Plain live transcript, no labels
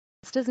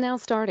webcast is now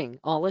starting.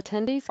 All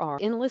attendees are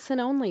in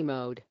listen-only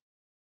mode.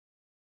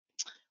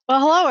 Well,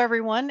 hello,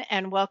 everyone,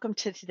 and welcome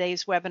to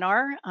today's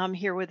webinar. I'm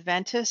here with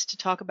Ventus to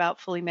talk about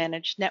fully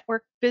managed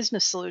network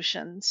business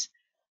solutions.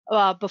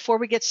 Before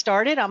we get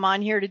started, I'm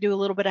on here to do a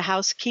little bit of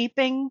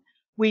housekeeping.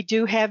 We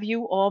do have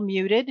you all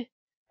muted.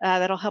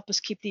 That'll help us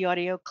keep the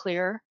audio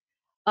clear.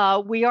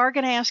 We are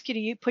going to ask you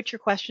to put your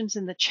questions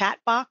in the chat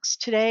box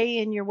today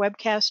in your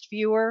webcast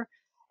viewer.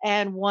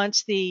 And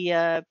once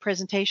the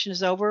presentation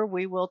is over,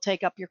 we will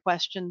take up your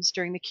questions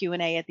during the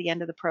Q&A at the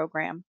end of the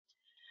program.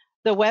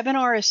 The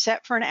webinar is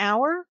set for an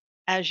hour,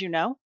 as you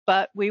know,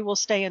 but we will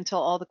stay until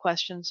all the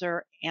questions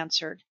are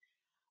answered.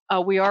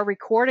 We are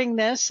recording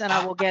this, and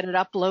I will get it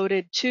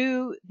uploaded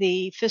to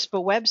the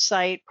FISPA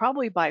website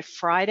probably by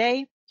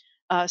Friday,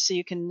 so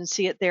you can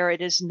see it there.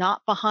 It is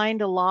not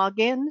behind a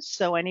login,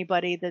 so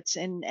anybody that's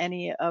in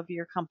any of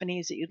your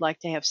companies that you'd like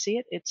to have see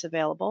it, it's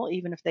available,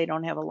 even if they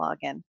don't have a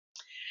login.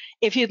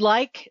 If you'd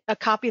like a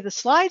copy of the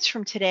slides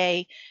from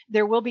today,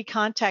 there will be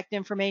contact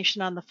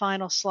information on the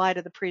final slide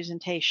of the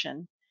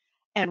presentation.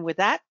 And with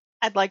that,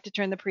 I'd like to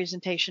turn the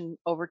presentation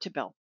over to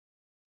Bill.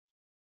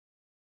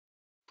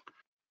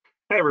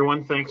 Hi,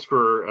 everyone. Thanks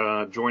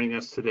for joining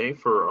us today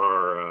for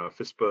our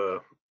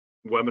FISPA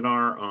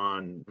webinar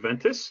on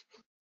Ventus.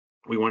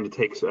 We wanted to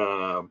take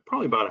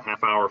probably about a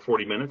half hour,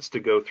 40 minutes to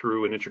go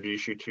through and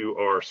introduce you to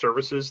our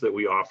services that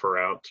we offer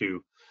out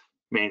to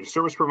managed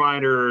service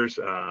providers,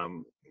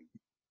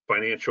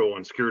 financial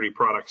and security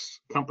products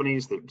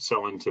companies that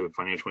sell into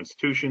financial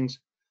institutions,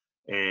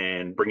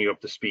 and bring you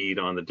up to speed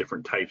on the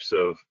different types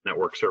of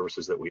network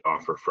services that we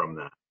offer from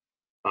that.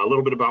 A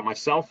little bit about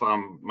myself.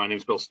 My name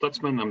is Bill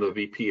Stutzman. I'm the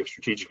VP of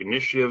Strategic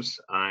Initiatives.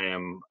 I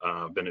am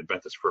been at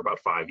Ventus for about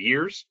 5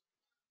 years,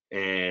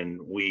 and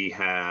we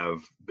have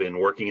been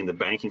working in the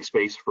banking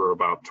space for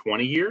about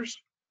 20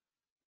 years.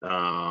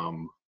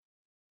 Let's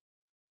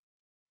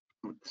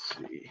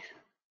see.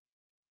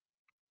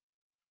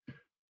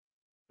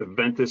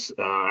 Ventus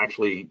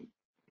actually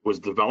was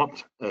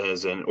developed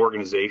as an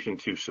organization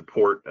to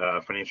support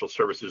financial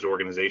services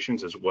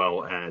organizations as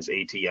well as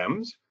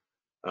ATMs.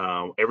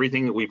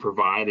 Everything that we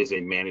provide is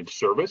a managed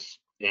service,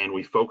 and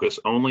we focus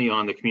only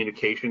on the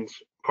communications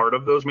part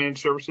of those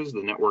managed services, the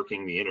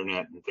networking, the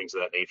internet, and things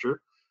of that nature.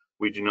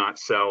 We do not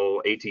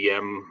sell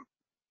ATM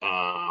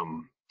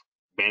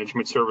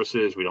management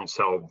services. We don't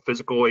sell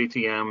physical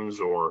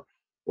ATMs or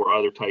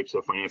other types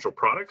of financial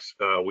products.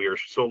 We are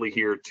solely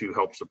here to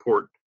help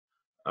support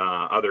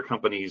other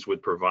companies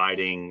with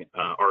providing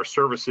our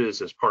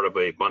services as part of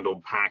a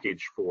bundled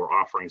package for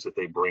offerings that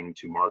they bring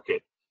to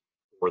market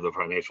for the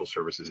financial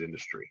services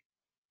industry.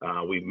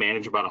 We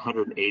manage about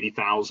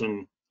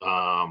 180,000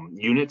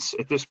 units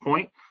at this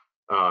point,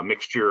 a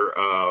mixture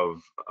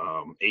of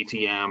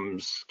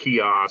ATMs,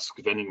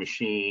 kiosks, vending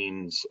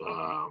machines,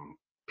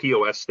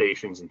 POS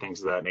stations, and things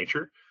of that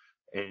nature.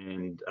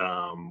 And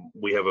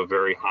we have a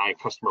very high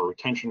customer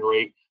retention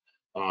rate.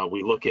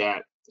 We look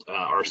at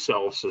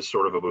ourselves as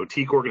sort of a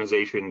boutique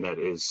organization that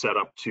is set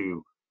up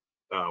to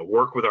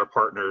work with our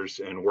partners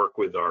and work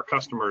with our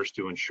customers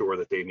to ensure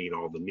that they meet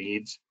all the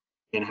needs.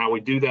 And how we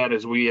do that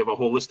is we have a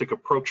holistic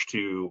approach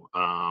to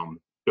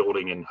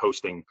building and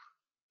hosting,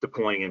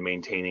 deploying and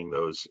maintaining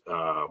those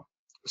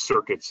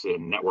circuits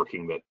and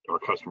networking that our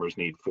customers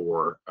need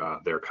for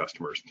their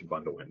customers to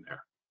bundle in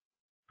there.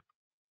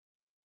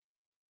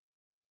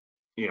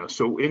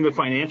 So in the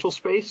financial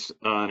space,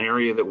 an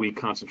area that we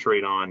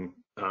concentrate on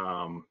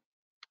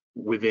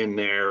within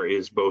there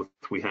is both,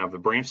 we have the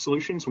branch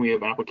solutions and we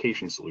have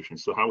application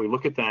solutions. So how we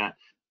look at that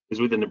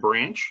is within the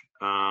branch,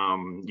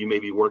 you may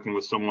be working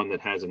with someone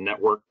that has a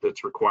network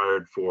that's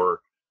required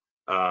for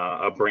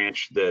a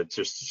branch that's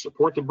just to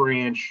support the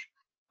branch.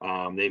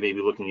 They may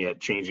be looking at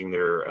changing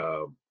their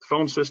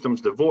phone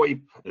systems to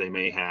VoIP. They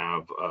may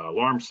have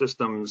alarm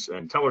systems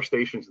and teller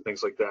stations and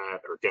things like that,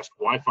 or guest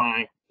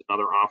Wi-Fi,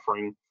 another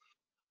offering.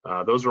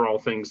 Those are all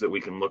things that we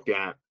can look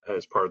at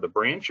as part of the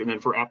branch. And then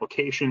for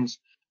applications,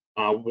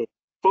 we'll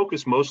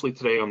focus mostly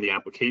today on the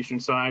application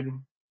side.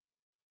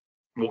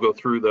 We'll go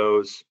through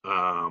those.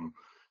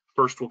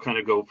 First, we'll kind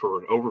of go for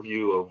an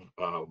overview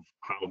of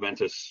how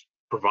Ventus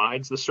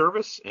provides the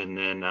service, and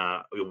then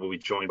we'll be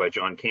joined by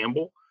John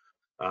Campbell,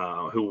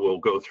 who will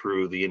go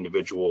through the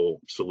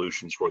individual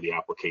solutions for the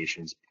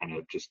applications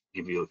and just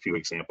give you a few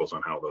examples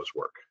on how those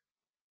work.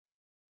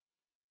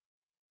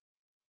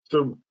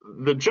 So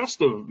the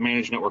gist of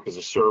managed network as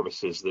a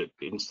service is that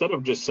instead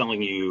of just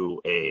selling you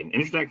an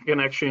internet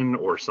connection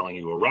or selling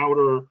you a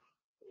router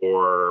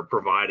or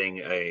providing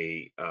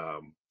a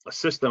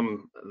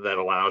system that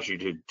allows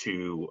you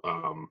to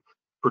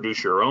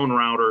produce your own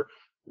router,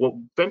 what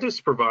Ventus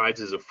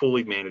provides is a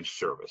fully managed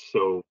service.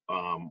 So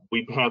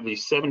we have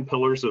these 7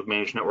 pillars of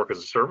managed network as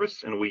a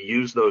service, and we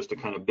use those to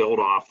kind of build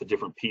off the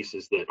different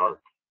pieces that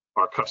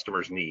our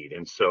customers need.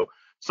 And so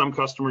some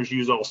customers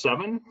use all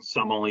 7,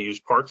 some only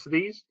use parts of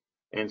these.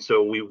 And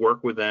so we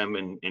work with them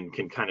and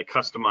can kind of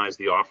customize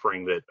the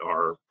offering that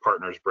our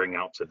partners bring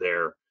out to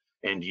their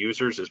end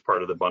users as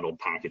part of the bundled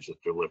package that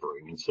they're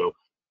delivering. And so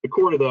the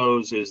core to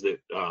those is that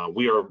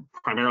we are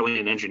primarily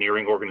an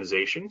engineering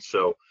organization.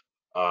 So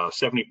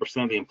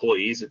 70% of the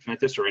employees at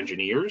Ventus are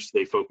engineers.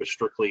 They focus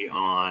strictly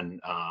on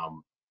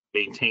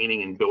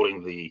maintaining and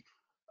building the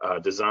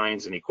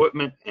designs and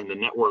equipment and the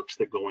networks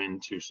that go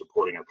into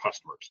supporting our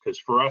customers. Because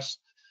for us,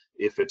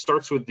 if it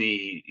starts with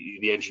the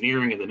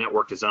engineering and the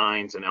network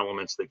designs and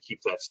elements that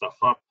keep that stuff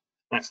up,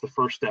 that's the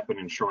first step in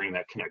ensuring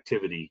that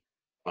connectivity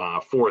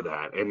for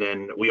that. And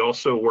then we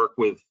also work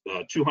with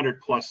 200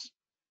 plus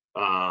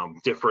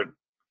different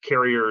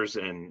carriers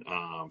and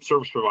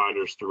service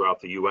providers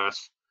throughout the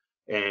US.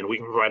 And we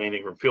can provide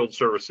anything from field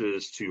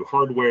services to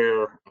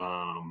hardware,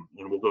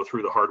 and we'll go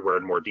through the hardware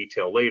in more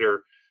detail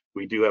later.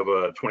 We do have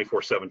a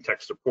 24/7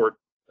 tech support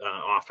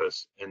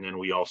office, and then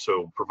we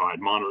also provide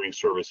monitoring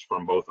service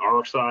from both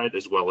our side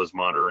as well as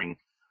monitoring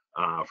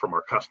from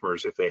our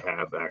customers if they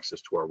have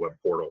access to our web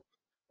portal.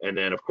 And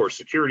then, of course,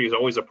 security is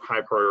always a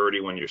high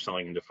priority when you're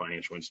selling into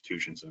financial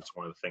institutions, and it's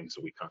one of the things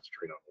that we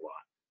concentrate on a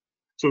lot.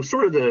 So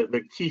sort of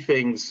the key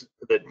things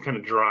that kind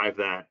of drive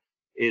that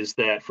is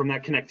that from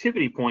that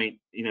connectivity point,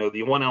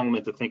 the one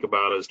element to think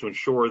about is to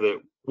ensure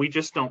that we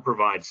just don't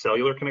provide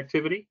cellular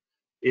connectivity.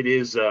 It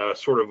is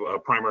sort of a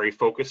primary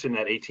focus in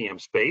that ATM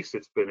space.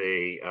 It's been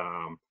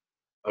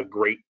a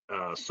great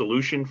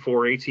solution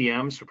for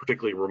ATMs,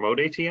 particularly remote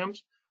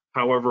ATMs.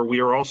 However,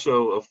 we are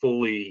also a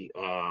fully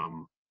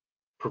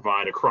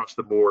provide across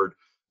the board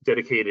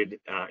dedicated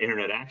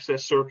internet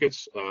access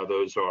circuits.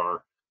 Those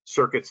are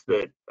circuits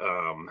that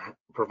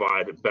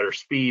provide better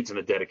speeds and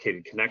a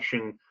dedicated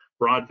connection,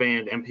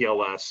 broadband,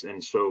 MPLS.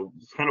 And so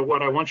kind of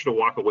what I want you to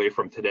walk away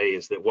from today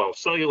is that while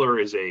cellular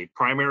is a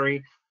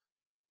primary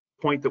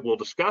point that we'll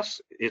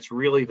discuss, it's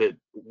really that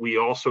we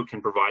also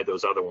can provide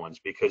those other ones,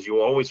 because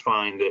you'll always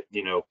find that,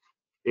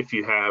 if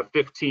you have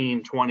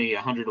 15, 20,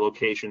 100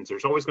 locations,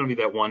 there's always going to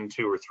be that 1,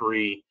 2, or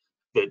 3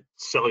 that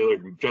cellular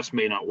just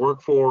may not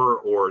work for,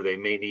 or they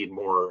may need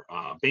more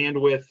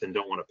bandwidth and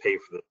don't want to pay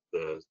for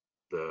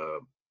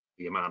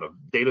the amount of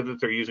data that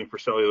they're using for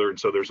cellular. And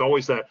so there's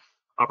always that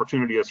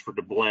opportunity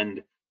to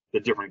blend the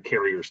different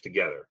carriers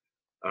together.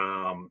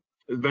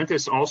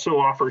 Ventus also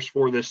offers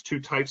for this 2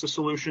 types of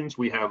solutions.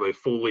 We have a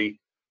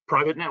fully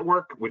private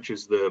network, which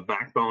is the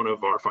backbone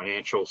of our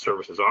financial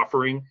services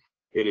offering.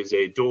 It is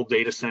a dual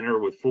data center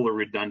with fully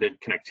redundant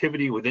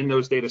connectivity within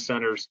those data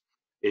centers.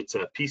 It's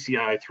a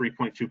PCI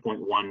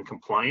 3.2.1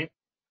 compliant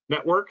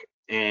network,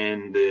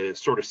 and the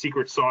sort of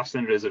secret sauce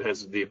in it is it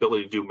has the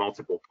ability to do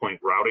multiple point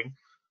routing,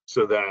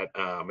 so that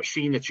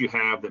machine that you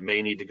have that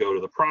may need to go to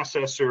the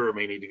processor,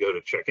 may need to go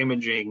to check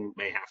imaging,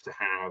 may have to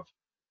have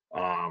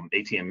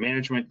ATM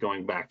management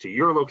going back to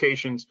your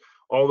locations.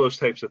 All those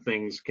types of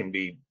things can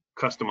be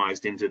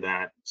customized into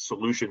that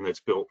solution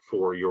that's built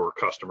for your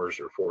customers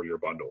or for your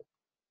bundle.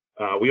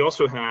 We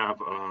also have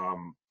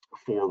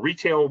for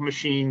retail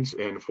machines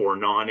and for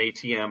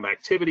non-ATM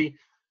activity,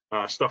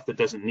 stuff that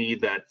doesn't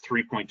need that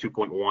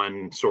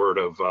 3.2.1 sort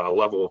of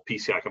level of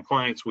PCI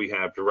compliance. We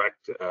have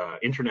direct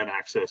internet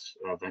access,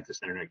 Ventus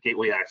Internet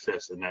Gateway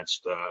access, and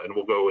that's and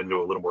we'll go into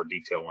a little more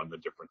detail on the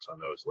difference on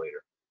those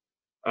later.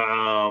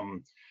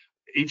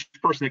 Each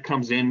person that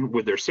comes in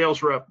with their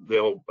sales rep,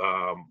 they'll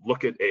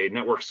look at a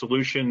network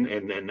solution,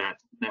 and then that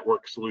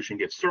network solution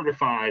gets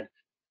certified.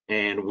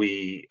 And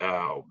we,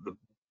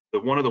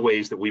 one of the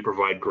ways that we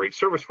provide great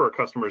service for our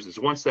customers is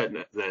once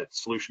that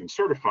solution is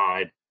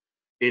certified,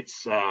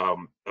 it's a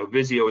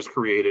Visio is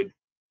created,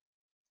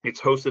 it's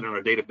hosted on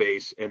a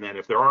database, and then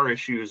if there are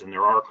issues and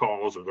there are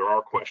calls or there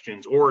are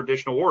questions or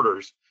additional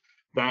orders,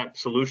 that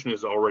solution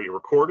is already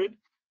recorded,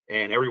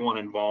 and everyone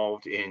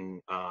involved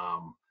in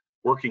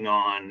working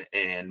on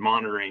and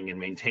monitoring and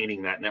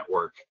maintaining that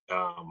network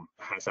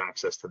has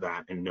access to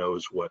that and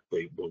knows what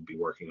they will be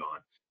working on.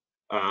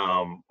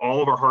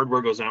 All of our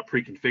hardware goes out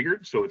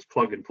pre-configured, so it's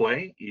plug and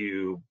play.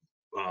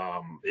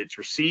 It's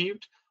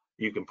received,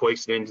 you can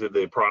place it into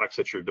the products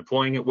that you're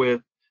deploying it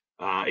with.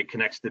 It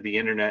connects to the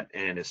internet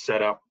and is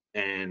set up,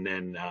 and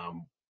then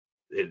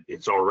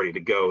it's all ready to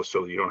go,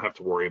 so you don't have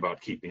to worry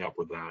about keeping up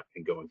with that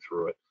and going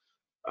through it.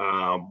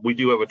 We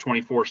do have a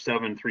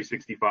 24/7,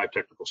 365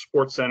 technical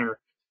support center,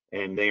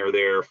 and they are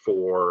there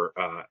for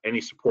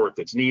any support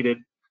that's needed,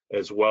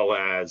 as well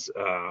as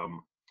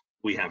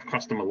we have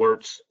custom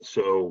alerts.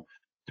 So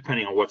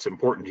depending on what's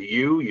important to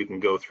you, you can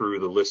go through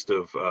the list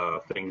of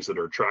things that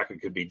are tracked.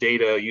 It could be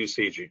data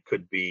usage, it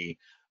could be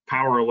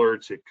power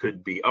alerts, it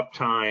could be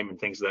uptime and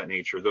things of that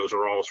nature. Those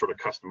are all sort of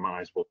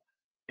customizable.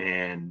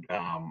 And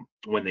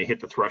when they hit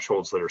the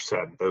thresholds that are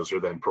set, those are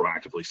then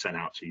proactively sent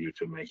out to you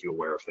to make you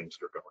aware of things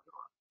that are going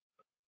on.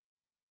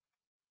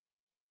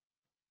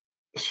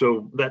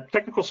 So that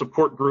technical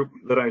support group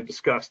that I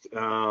discussed,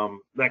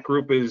 that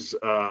group is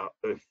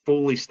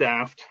fully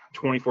staffed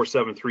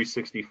 24/7,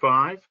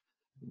 365.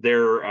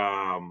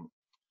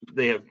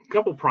 They have a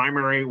couple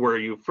primary where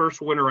you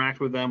first will interact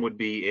with them would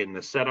be in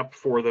the setup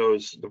for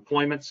those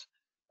deployments.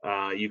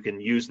 You can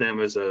use them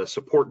as a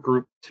support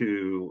group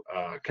to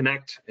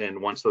connect,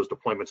 and once those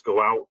deployments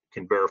go out,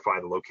 can verify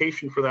the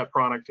location for that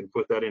product and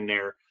put that in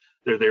there.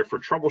 They're there for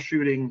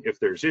troubleshooting. If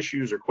there's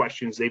issues or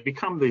questions, they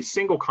become the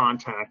single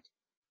contact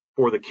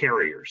for the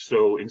carriers.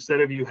 So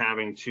instead of you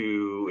having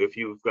to, if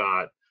you've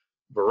got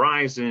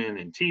Verizon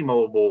and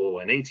T-Mobile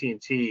and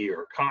AT&T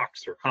or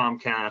Cox or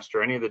Comcast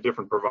or any of the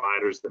different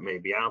providers that may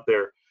be out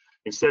there,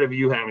 instead of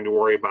you having to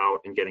worry about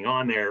and getting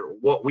on there,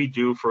 what we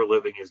do for a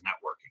living is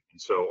networking. And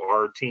so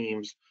our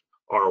teams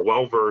are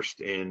well versed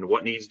in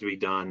what needs to be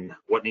done,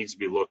 what needs to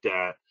be looked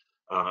at,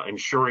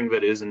 ensuring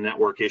that is a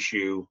network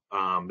issue.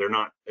 They're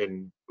not,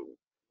 and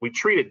we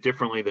treat it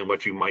differently than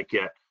what you might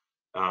get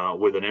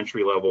with an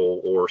entry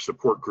level or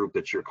support group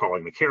that you're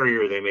calling the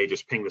carrier. They may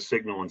just ping the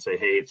signal and say,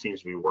 hey, it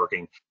seems to be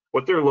working.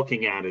 What they're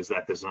looking at is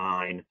that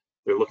design.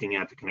 They're looking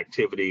at the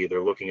connectivity,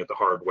 they're looking at the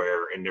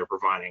hardware, and they're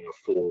providing a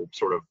full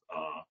sort of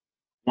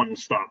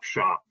one-stop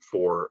shop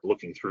for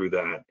looking through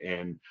that.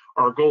 And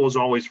our goal is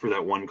always for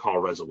that one-call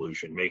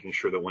resolution, making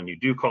sure that when you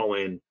do call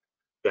in,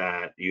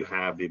 that you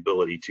have the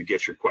ability to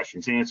get your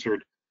questions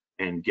answered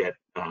and get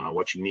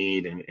what you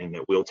need, and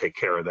that we'll take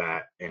care of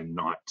that and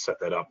not set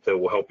that up. That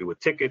will help you with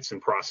tickets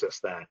and process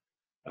that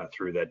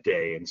through that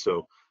day. And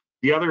so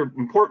the other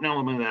important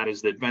element of that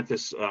is that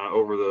Ventus,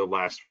 over the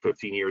last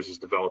 15 years, has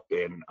developed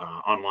an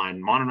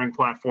online monitoring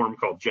platform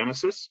called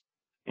Genesis.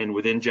 And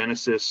within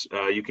Genesis,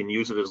 you can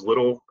use it as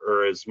little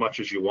or as much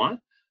as you want.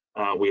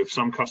 We have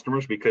some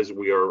customers, because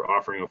we are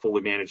offering a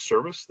fully managed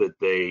service, that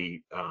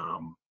they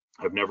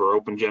have never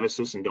opened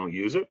Genesis and don't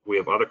use it. We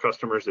have other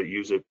customers that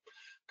use it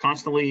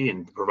constantly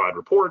and provide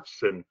reports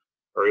and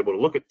are able to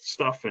look at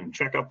stuff and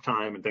check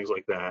uptime and things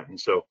like that. And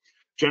so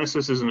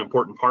Genesis is an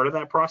important part of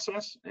that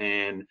process.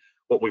 And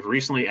what we've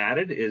recently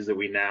added is that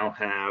we now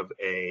have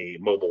a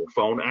mobile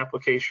phone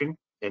application,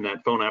 and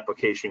that phone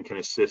application can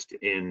assist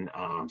in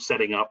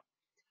setting up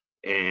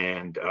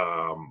and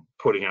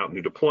putting out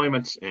new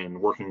deployments and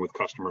working with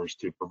customers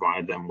to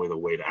provide them with a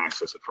way to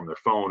access it from their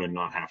phone and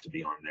not have to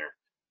be on their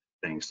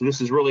things. So this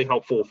is really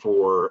helpful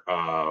for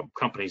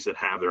companies that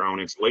have their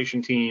own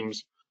installation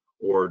teams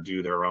or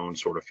do their own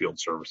sort of field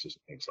services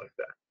and things like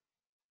that.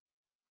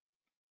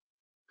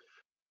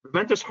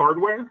 Ventus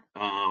hardware,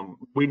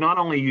 we not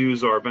only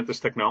use our Ventus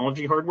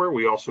technology hardware,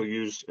 we also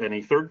use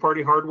any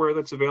third-party hardware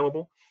that's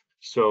available.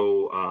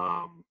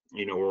 So,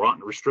 you know, we're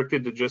not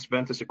restricted to just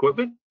Ventus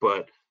equipment,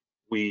 but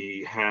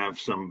we have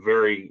some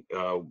very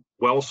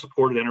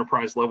well-supported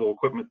enterprise-level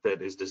equipment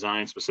that is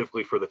designed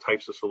specifically for the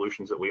types of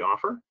solutions that we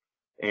offer.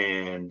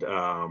 And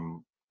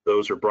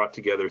those are brought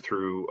together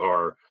through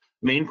our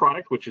main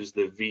product, which is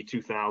the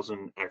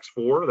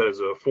V2000X4. That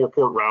is a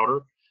 4-port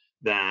router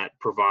that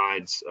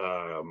provides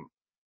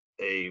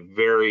a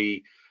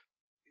very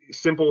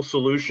simple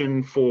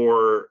solution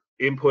for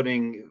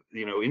inputting,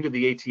 you know, into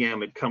the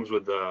ATM. It comes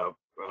with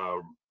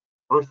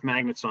earth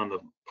magnets on the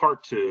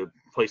part to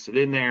place it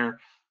in there.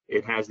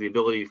 It has the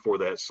ability for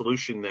that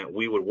solution that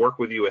we would work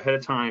with you ahead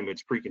of time.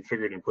 It's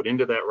pre-configured and put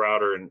into that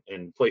router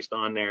and placed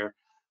on there.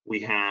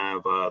 We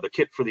have the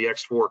kit for the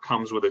X4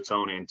 comes with its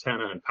own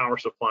antenna and power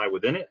supply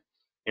within it.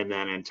 And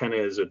that antenna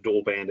is a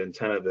dual band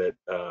antenna that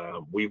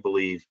we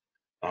believe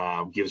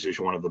gives us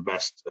one of the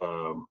best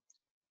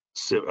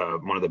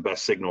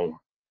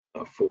signal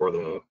for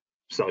the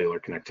cellular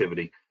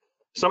connectivity.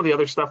 Some of the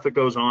other stuff that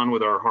goes on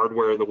with our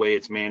hardware, the way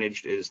it's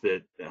managed, is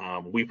that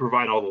we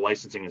provide all the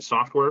licensing and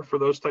software for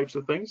those types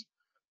of things.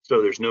 So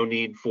there's no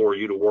need for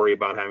you to worry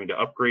about having to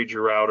upgrade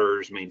your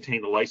routers,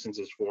 maintain the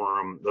licenses for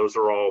them. Those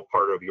are all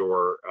part of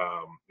your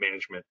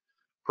management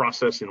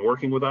process in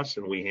working with us,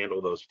 and we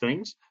handle those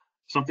things.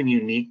 Something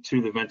unique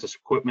to the Ventus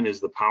equipment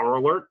is the power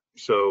alert.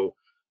 So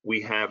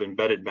we have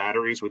embedded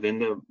batteries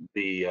within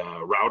the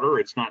router.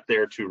 It's not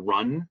there to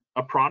run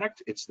a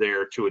product. It's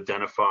there to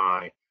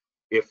identify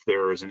if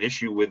there is an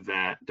issue with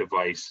that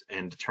device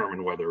and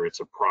determine whether it's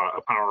a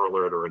power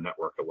alert or a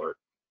network alert.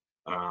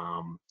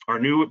 Our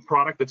new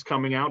product that's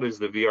coming out is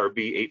the VRB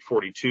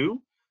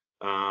 842.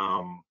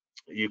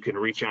 You can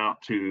reach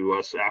out to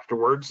us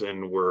afterwards,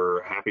 and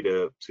we're happy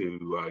to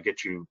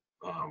get you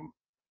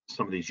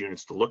some of these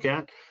units to look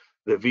at.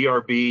 The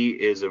VRB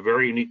is a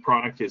very unique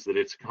product, is that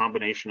it's a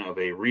combination of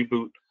a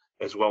reboot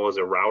as well as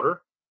a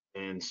router.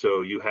 And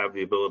so you have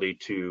the ability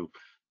to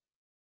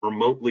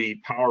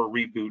remotely power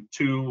reboot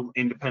 2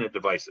 independent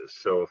devices.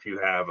 So if you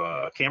have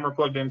a camera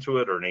plugged into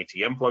it or an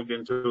ATM plugged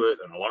into it,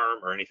 an alarm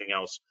or anything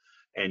else,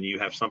 and you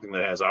have something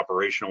that has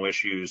operational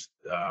issues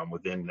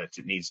within that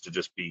it needs to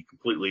just be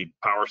completely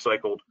power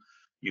cycled,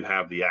 you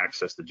have the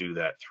access to do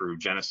that through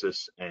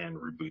Genesis and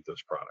reboot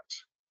those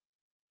products.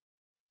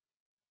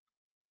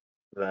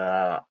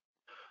 The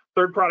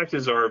third product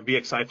is our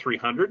VXI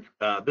 300.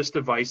 This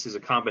device is a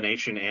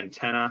combination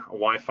antenna, a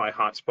Wi-Fi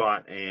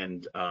hotspot,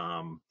 and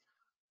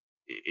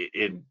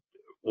it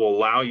will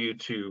allow you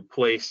to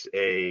place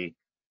a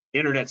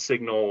internet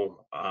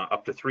signal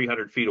up to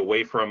 300 feet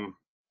away from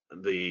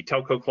the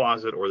telco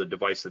closet or the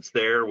device that's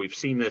there. We've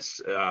seen this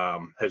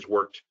has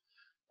worked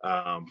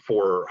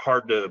for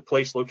hard to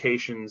place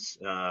locations,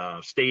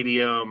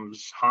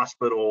 stadiums,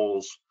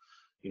 hospitals,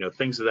 you know,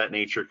 things of that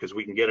nature, because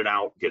we can get it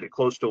out, get it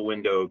close to a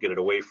window, get it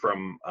away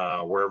from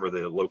wherever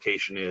the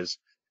location is,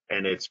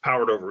 and it's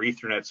powered over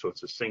Ethernet, so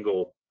it's a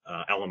single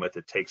element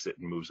that takes it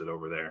and moves it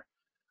over there.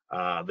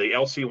 The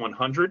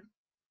LC100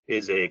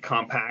 is a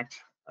compact.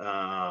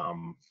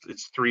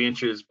 It's 3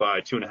 inches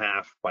by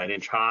 2.5 by 1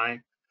 inch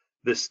high.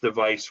 This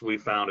device we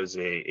found is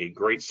a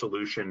great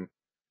solution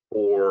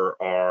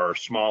for our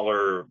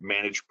smaller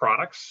managed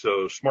products.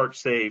 So smart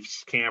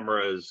safes,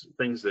 cameras,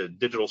 things that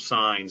digital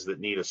signs that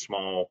need a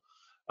small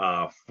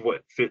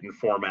fit and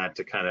format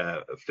to kind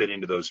of fit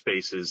into those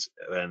spaces,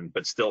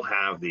 but still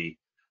have the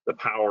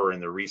power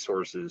and the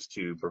resources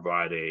to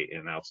provide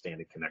an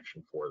outstanding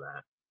connection for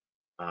that.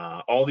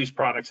 All these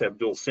products have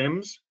dual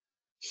SIMs.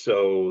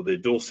 So the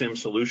dual SIM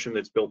solution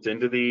that's built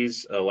into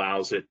these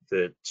allows it,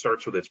 that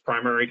starts with its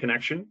primary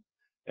connection.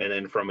 And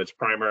then from its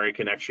primary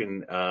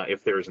connection,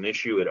 if there's an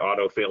issue, it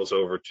auto fails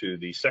over to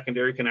the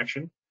secondary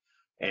connection.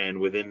 And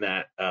within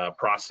that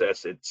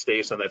process, it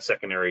stays on that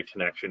secondary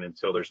connection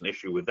until there's an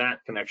issue with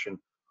that connection,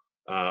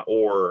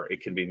 or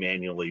it can be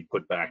manually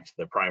put back to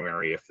the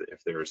primary if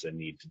there's a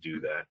need to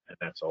do that. And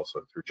that's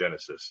also through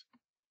Genesis.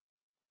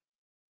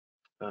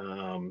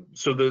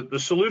 So the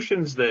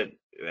solutions that,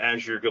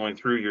 as you're going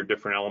through your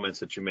different elements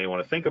that you may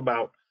want to think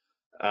about,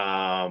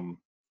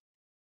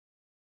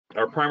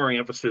 our primary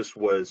emphasis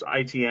was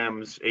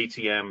ITMs,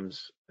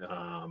 ATMs,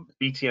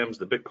 BTMs,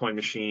 the Bitcoin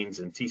machines,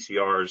 and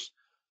TCRs,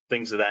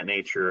 things of that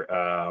nature.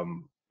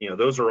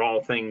 Those are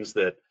all things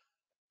that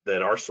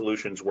our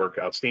solutions work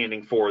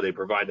outstanding for. They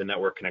provide the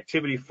network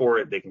connectivity for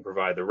it. They can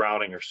provide the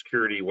routing or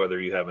security, whether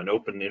you have an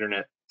open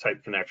internet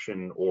type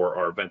connection or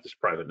our Ventus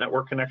private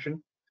network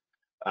connection.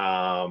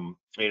 And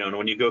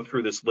when you go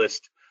through this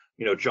list,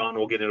 John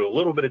will get into a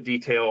little bit of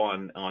detail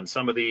on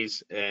some of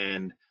these.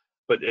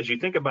 But as you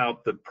think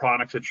about the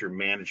products that you're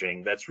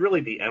managing, that's really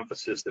the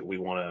emphasis that we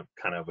want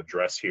to kind of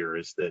address here,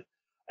 is that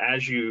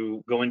as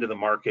you go into the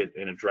market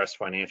and address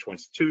financial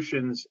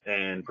institutions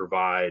and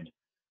provide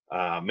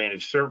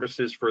managed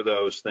services for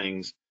those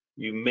things,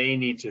 you may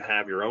need to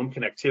have your own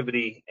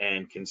connectivity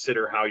and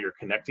consider how you're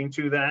connecting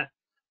to that.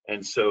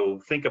 And so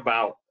think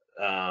about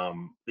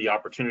the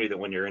opportunity that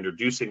when you're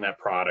introducing that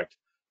product,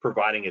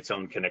 providing its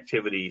own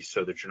connectivity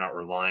so that you're not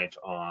reliant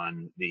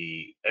on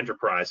the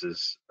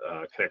enterprise's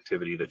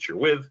connectivity that you're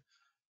with.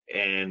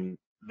 And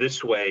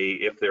this way,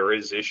 if there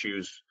is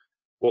issues,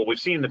 what we've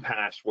seen in the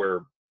past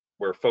where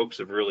folks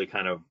have really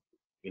kind of,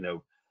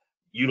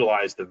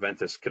 utilized the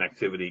Ventus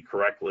connectivity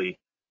correctly,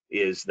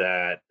 is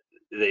that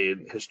they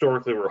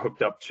historically were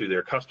hooked up to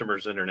their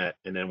customer's internet,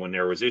 and then when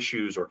there was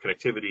issues or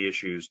connectivity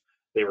issues,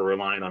 they were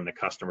relying on the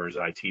customer's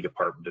IT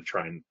department to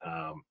try and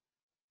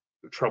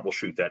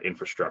troubleshoot that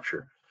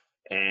infrastructure.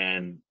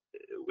 And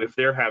if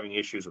they're having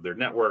issues with their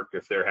network,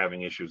 if they're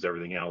having issues with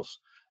everything else,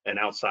 an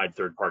outside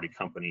third-party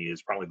company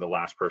is probably the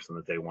last person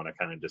that they want to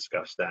kind of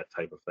discuss that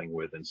type of thing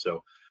with. And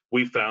so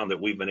we found that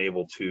we've been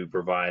able to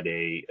provide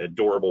a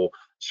durable,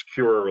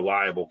 secure,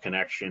 reliable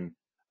connection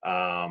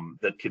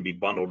that can be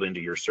bundled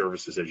into your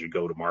services as you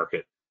go to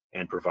market,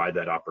 and provide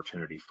that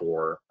opportunity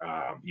for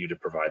you to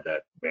provide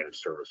that managed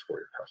service for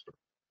your customer.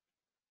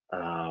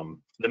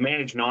 The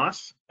managed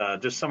NaaS,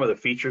 just some of the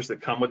features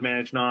that come with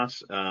managed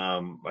NaaS.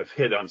 I've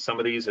hit on some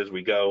of these as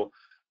we go,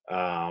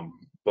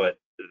 but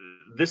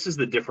this is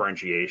the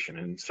differentiation.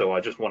 And so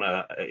I just want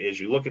to, as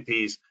you look at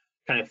these,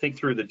 kind of think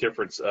through the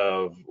difference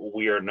of,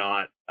 we are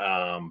not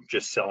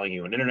just selling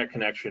you an internet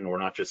connection. We're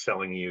not just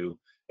selling you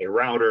a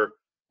router.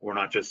 We're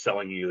not just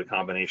selling you the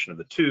combination of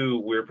the two.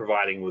 We're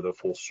providing with a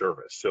full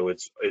service. So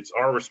it's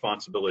our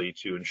responsibility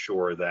to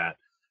ensure that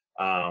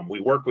we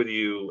work with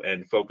you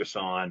and focus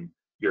on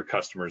your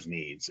customers'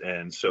 needs.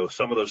 And so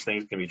some of those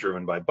things can be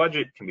driven by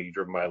budget, can be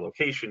driven by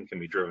location, can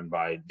be driven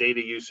by data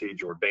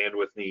usage or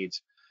bandwidth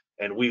needs.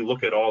 And we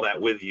look at all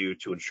that with you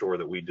to ensure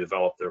that we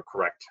develop the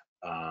correct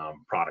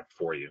product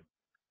for you.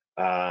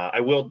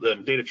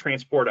 The data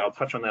transport, I'll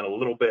touch on that a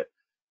little bit.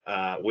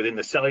 Within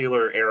the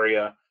cellular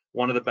area,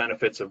 one of the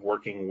benefits of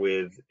working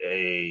with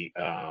a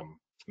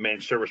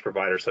managed service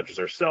provider such as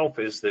ourselves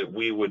is that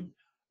we would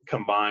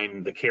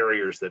combine the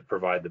carriers that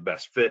provide the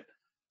best fit.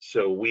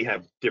 So we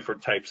have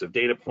different types of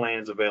data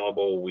plans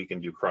available. We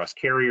can do cross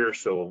carrier,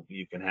 so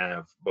you can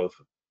have both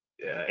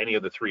any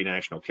of the 3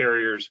 national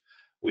carriers.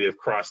 We have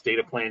cross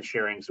data plan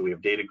sharing, so we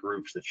have data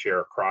groups that share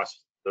across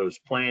those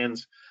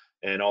plans,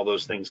 and all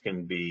those things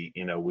can be,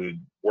 we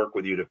work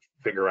with you to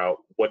figure out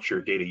what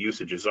your data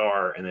usages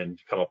are, and then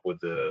come up with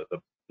the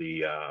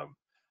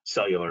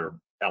cellular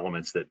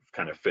elements that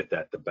kind of fit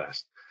that the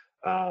best.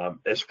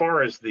 As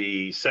far as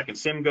the second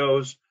SIM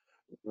goes,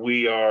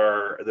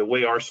 the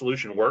way our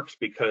solution works,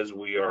 because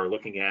we are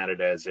looking at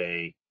it as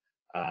a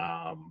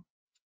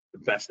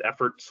best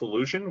effort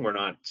solution. We're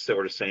not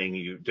sort of saying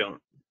you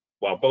don't,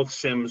 while both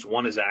SIMs,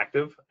 one is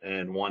active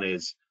and one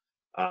is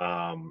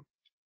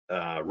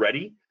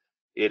ready,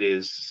 it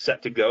is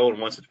set to go, and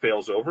once it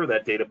fails over,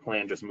 that data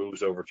plan just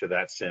moves over to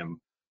that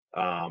SIM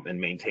and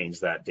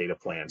maintains that data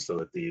plan, so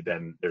that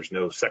then there's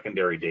no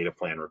secondary data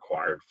plan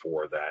required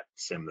for that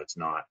SIM that's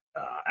not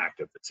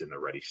active, that's in the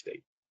ready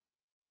state.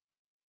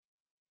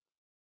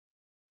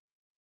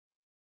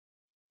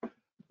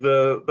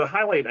 The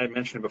highlight I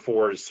mentioned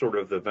before is sort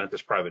of the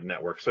Ventus private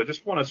network. So I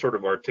just want to sort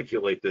of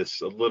articulate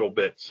this a little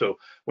bit. So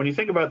when you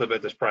think about the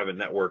Ventus private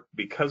network,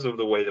 because of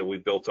the way that we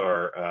built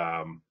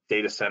our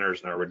data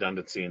centers and our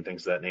redundancy and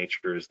things of that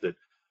nature, is that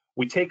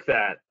we take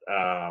that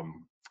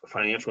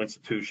financial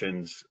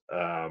institutions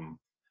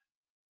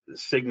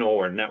signal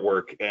or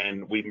network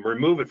and we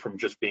remove it from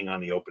just being on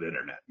the open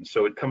internet. And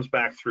so it comes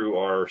back through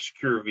our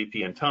secure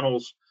VPN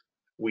tunnels.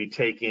 We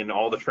take in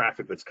all the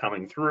traffic that's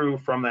coming through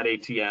from that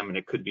ATM, and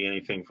it could be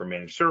anything from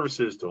managed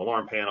services to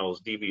alarm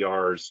panels,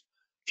 DVRs,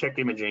 check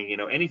imaging, you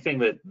know, anything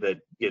that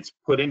gets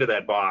put into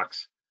that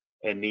box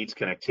and needs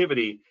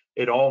connectivity,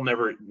 it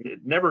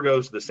never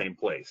goes to the same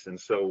place. And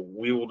so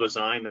we will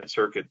design the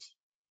circuits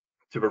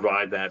to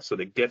provide that so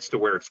that it gets to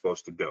where it's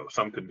supposed to go.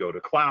 Some could go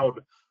to cloud,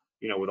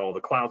 you know, with all the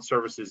cloud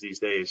services these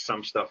days.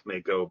 Some stuff may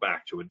go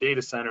back to a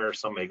data center,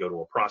 some may go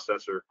to a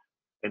processor.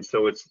 And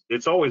so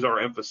it's always our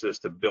emphasis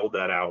to build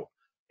that out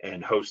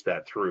and host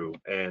that through.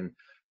 And,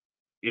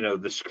 you know,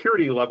 the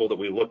security level that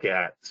we look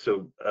at,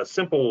 so a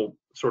simple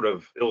sort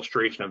of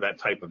illustration of that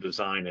type of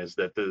design is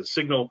that the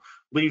signal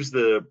leaves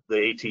the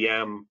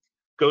ATM,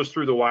 goes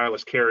through the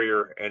wireless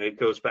carrier, and it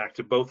goes back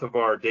to both of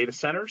our data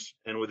centers.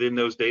 And within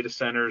those data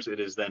centers,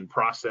 it is then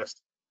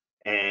processed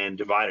and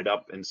divided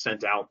up and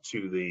sent out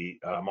to the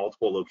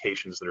multiple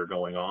locations that are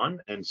going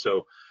on. And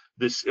so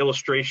this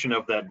illustration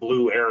of that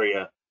blue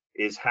area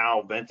is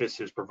how Ventus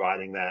is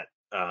providing that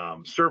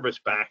service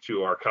back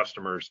to our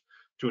customers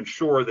to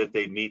ensure that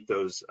they meet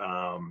those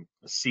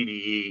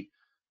CDE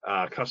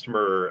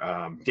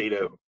customer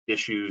data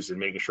issues and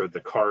making sure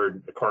that the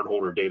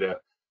cardholder data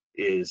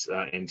is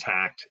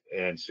intact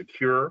and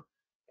secure.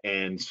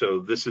 And so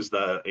this is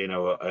the, you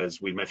know,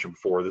 as we mentioned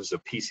before, this is a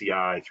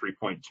PCI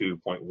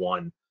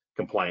 3.2.1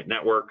 compliant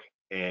network,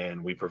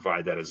 and we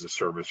provide that as a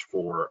service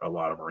for a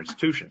lot of our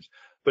institutions.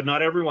 But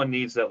not everyone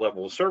needs that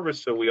level of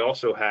service, so we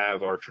also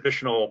have our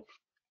traditional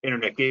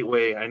internet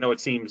gateway. I know it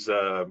seems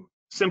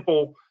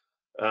simple,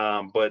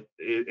 but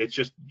it's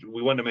just,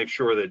 we want to make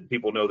sure that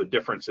people know the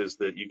difference is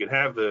that you can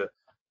have the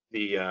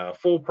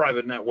full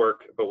private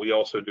network, but we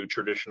also do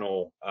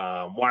traditional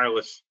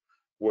wireless,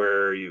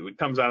 where it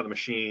comes out of the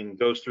machine,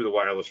 goes through the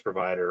wireless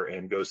provider,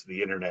 and goes to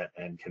the internet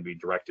and can be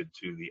directed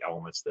to the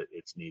elements that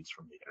it needs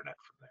from the internet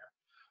from there.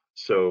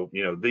 So,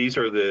 you know, these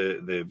are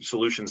the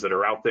solutions that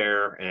are out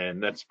there,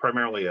 and that's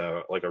primarily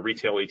like a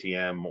retail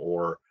ATM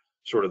or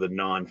sort of the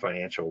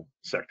non-financial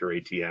sector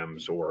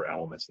ATMs or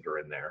elements that are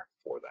in there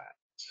for that.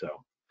 So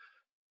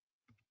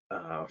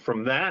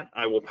from that,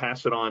 I will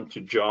pass it on to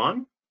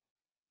John,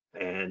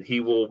 and he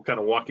will kind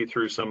of walk you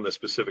through some of the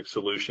specific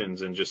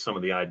solutions and just some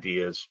of the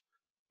ideas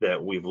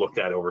that we've looked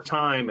at over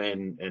time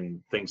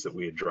and things that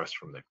we addressed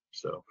from there.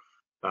 So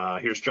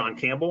here's John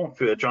Campbell.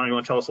 John, you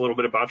want to tell us a little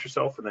bit about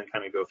yourself and then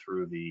kind of go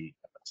through the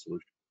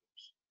solution?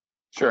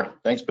 Sure,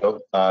 thanks, Bill.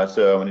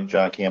 So I'm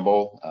John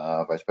Campbell,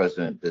 Vice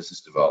President,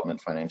 Business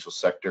Development, Financial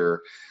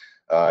Sector.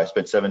 I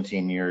spent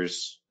 17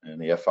 years in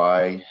the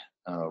FI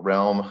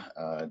realm,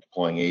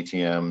 deploying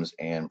ATMs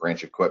and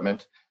branch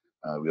equipment.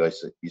 We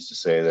used to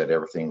say that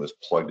everything was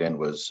plugged in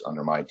was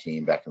under my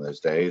team back in those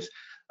days.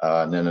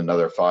 And then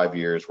another 5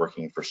 years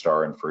working for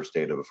Star and First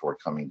Data before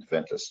coming to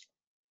Ventus.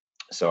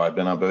 So I've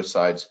been on both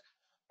sides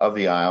of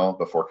the aisle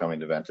before coming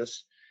to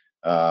Ventus.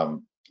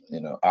 You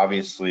know,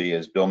 obviously,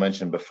 as Bill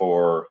mentioned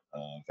before,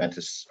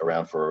 Ventus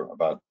around for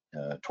about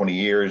 20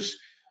 years,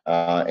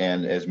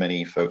 and as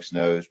many folks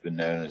know, has been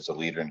known as a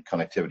leader in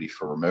connectivity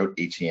for remote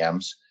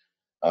ATMs.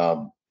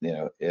 You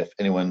know, if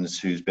anyone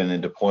who's been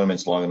in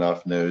deployments long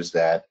enough knows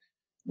that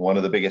one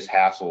of the biggest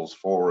hassles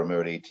for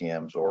remote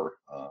ATMs or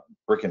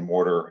brick and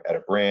mortar at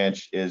a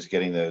branch is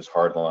getting those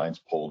hard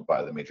lines pulled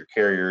by the major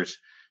carriers,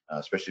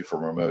 especially for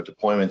remote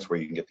deployments where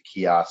you can get the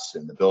kiosks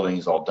and the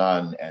buildings all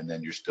done, and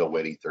then you're still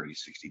waiting 30,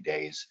 60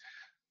 days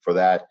for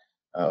that.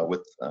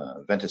 With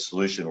Ventus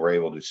solution, we're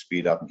able to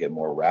speed up and get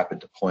more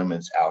rapid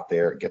deployments out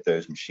there, get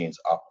those machines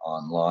up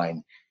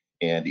online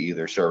and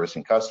either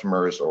servicing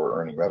customers or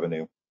earning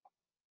revenue.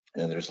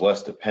 And there's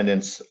less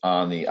dependence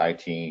on the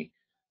IT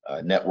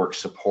network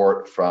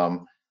support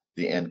from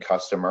the end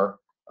customer.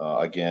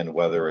 Again,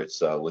 whether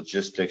it's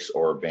logistics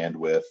or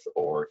bandwidth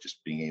or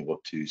just being able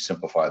to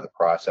simplify the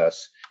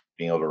process,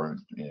 being able to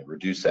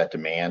reduce that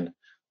demand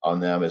on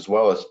them, as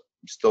well as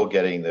still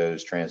getting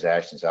those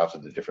transactions out to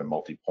the different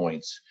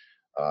multi-points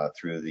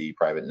through the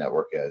private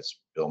network, as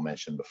Bill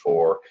mentioned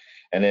before.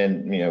 And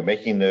then,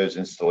 making those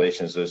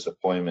installations, those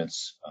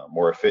deployments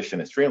more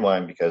efficient and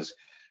streamlined, because,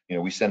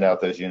 we send out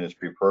those units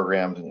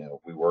pre-programmed.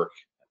 We work,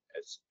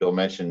 as Bill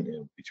mentioned,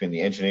 between the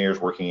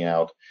engineers working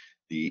out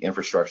the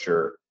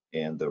infrastructure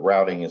and the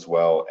routing, as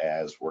well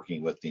as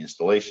working with the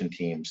installation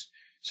teams,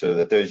 so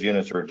that those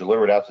units are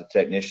delivered out to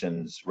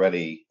technicians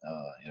ready,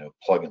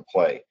 plug and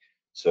play.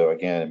 So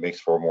again, it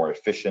makes for a more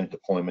efficient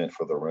deployment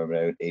for the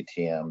remote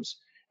ATMs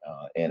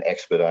and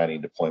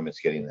expediting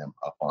deployments, getting them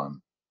up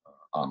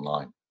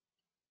online.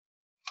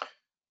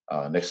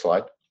 Next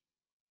slide.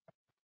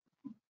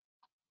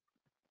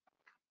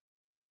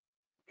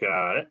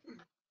 Got it.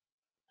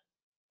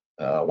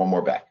 One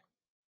more back.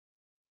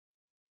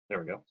 There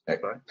we go. Okay.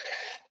 Sorry.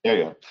 There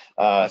you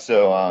go.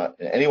 So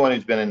anyone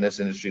who's been in this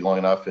industry long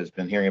enough has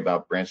been hearing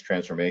about branch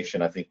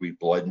transformation. I think we've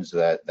bludgeoned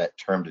that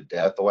term to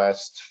death the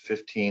last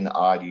 15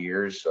 odd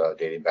years,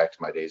 dating back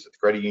to my days at the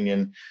credit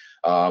union.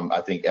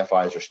 I think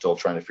FIs are still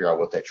trying to figure out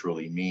what that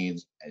truly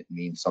means. It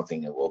means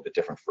something a little bit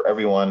different for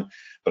everyone.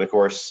 But of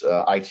course,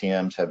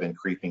 ITMs have been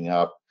creeping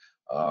up.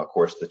 Of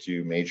course, the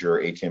two major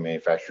ATM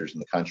manufacturers in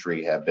the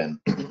country have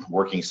been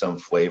working some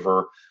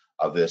flavor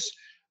of this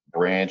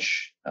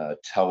branch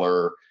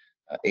teller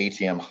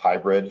ATM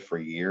hybrid for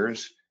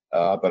years.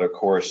 But of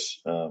course,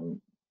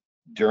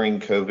 during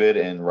COVID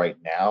and right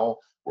now,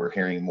 we're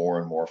hearing more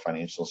and more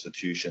financial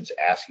institutions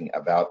asking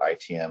about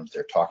ITMs.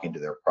 They're talking to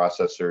their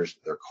processors,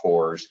 their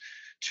cores,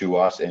 to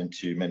us and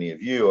to many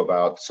of you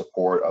about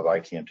support of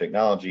ITM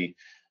technology.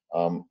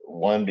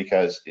 One,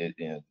 because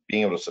being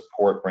able to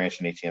support branch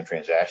and ATM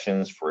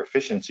transactions for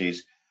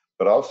efficiencies,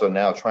 but also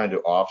now trying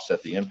to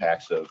offset the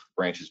impacts of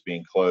branches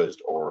being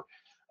closed or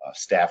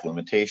staff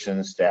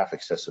limitations, staff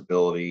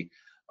accessibility.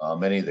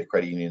 Many of the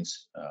credit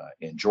unions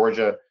in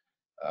Georgia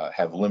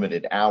have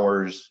limited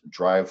hours,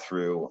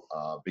 drive-through.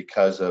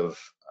 Because of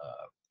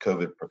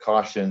COVID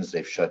precautions,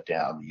 they've shut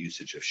down the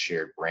usage of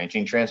shared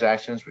branching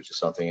transactions, which is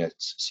something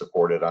that's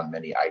supported on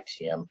many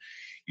ITM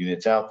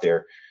units out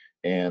there.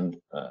 And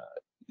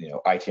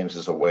ITMs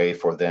is a way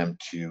for them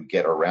to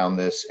get around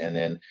this. And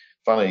then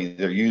finally,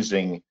 they're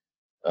using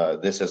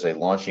this as a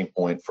launching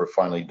point for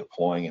finally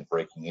deploying and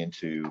breaking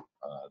into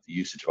the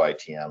usage of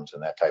ITMs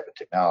and that type of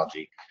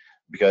technology.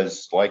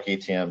 Because like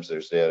ATMs,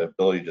 there's the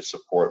ability to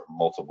support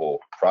multiple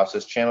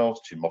process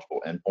channels to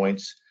multiple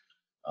endpoints,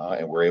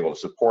 and we're able to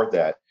support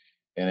that.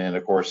 And then,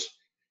 of course,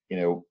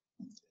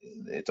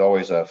 it's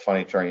always a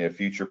funny term,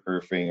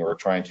 future-proofing or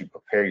trying to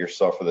prepare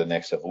yourself for the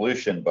next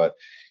evolution. But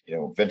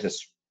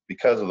Ventus,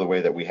 because of the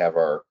way that we have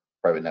our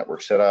private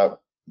network set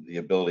up, the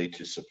ability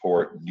to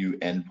support new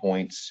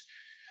endpoints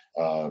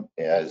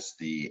as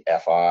the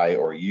FI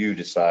or you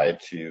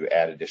decide to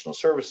add additional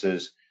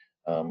services,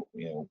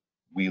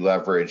 we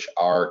leverage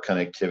our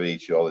connectivity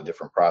to all the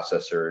different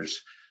processors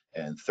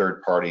and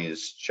third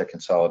parties, check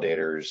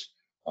consolidators,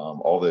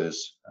 all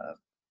those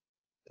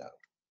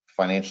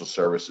financial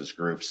services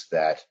groups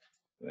that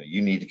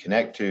you need to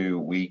connect to,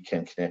 we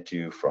can connect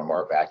to from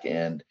our back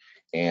end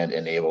and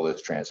enable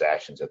those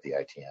transactions at the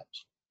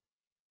ITMs.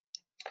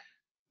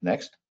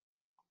 Next.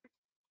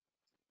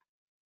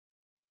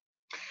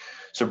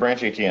 So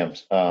branch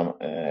ATMs,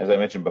 as I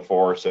mentioned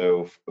before,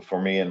 so for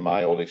me and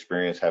my old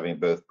experience having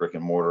both brick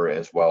and mortar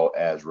as well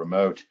as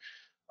remote,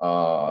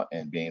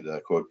 and being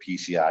the quote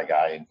PCI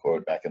guy in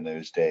quote back in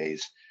those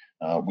days,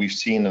 we've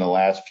seen in the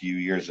last few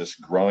years this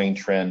growing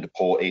trend to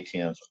pull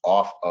ATMs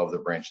off of the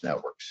branch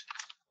networks.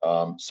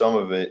 Some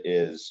of it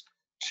is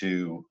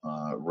to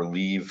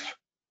relieve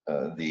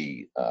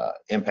the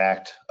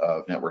impact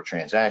of network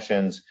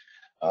transactions.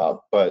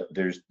 But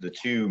there's the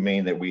two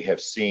main that we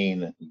have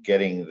seen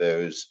getting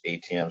those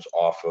ATMs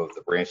off of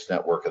the branch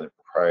network and the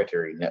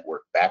proprietary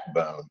network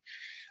backbone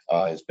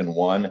has been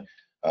one,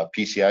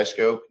 PCI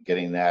scope,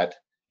 getting that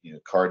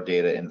card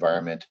data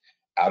environment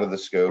out of the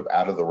scope,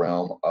 out of the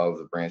realm of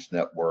the branch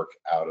network,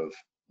 out of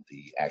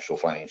the actual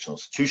financial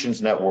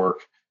institutions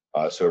network.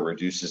 So it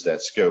reduces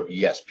that scope.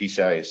 Yes,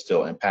 PCI is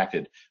still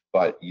impacted,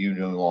 but you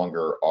no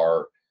longer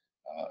are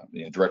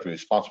directly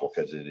responsible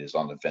because it is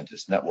on the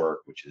Ventus network,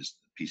 which is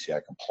the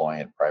PCI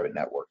compliant private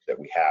network that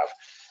we have.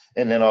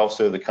 And then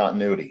also the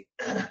continuity.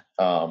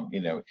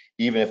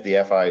 Even if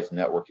the FI's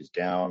network is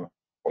down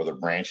or the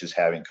branch is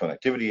having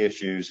connectivity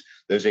issues,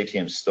 those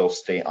ATMs still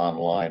stay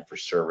online for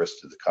service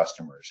to the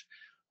customers.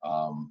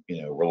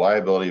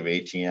 Reliability of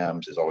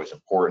ATMs is always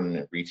important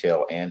at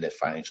retail and at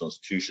financial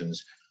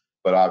institutions,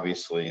 but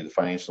obviously the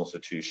financial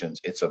institutions,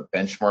 it's a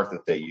benchmark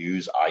that they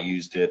use. I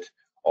used it.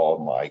 All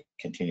of my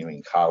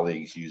continuing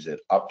colleagues use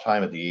it.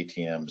 Uptime at the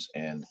ATMs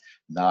and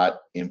not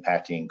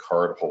impacting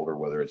card holder,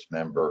 whether it's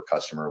member,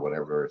 customer,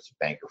 whatever, it's a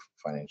bank or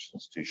financial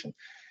institution,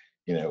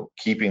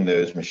 keeping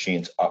those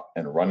machines up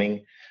and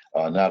running,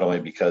 not only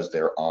because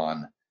they're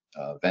on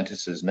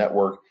Ventus's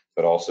network,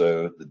 but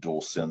also the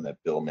dual SIM that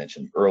Bill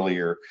mentioned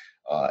earlier.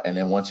 And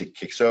then once it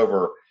kicks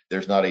over,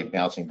 there's not a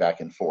bouncing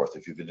back and forth.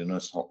 If you've been doing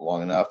this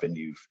long enough and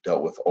you've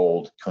dealt with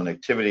old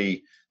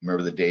connectivity,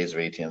 remember the days of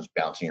ATMs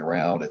bouncing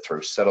around, it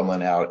throws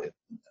settlement out, it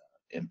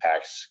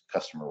impacts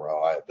customer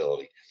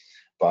reliability.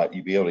 But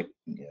you'll be able to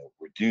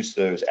reduce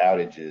those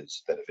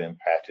outages that have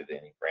impacted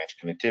any branch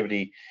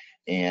connectivity.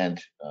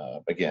 And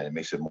again, it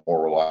makes it a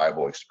more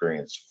reliable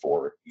experience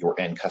for your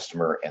end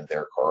customer and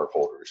their card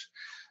holders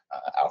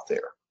out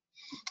there.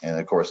 And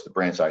of course, the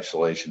branch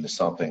isolation is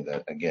something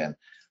that, again,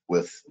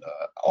 with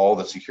all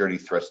the security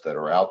threats that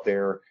are out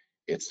there,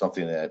 it's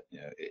something that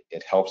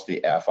it helps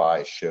the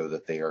FI show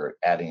that they are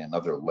adding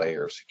another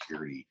layer of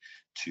security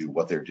to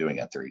what they're doing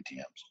at their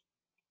ATMs.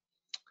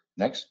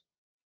 Next.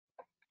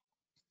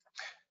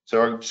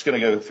 So I'm just going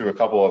to go through a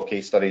couple of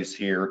case studies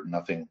here,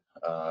 nothing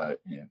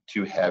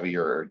too heavy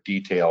or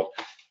detailed,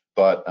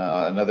 but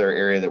another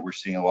area that we're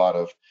seeing a lot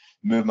of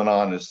movement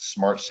on is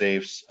smart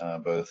safes,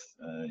 both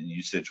in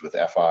usage with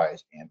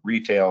FIs and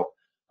retail.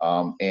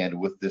 And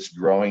with this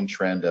growing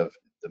trend of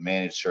the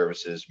managed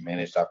services,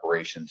 managed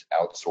operations,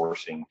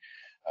 outsourcing,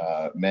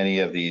 many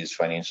of these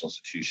financial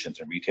institutions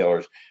and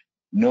retailers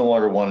no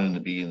longer wanting to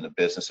be in the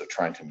business of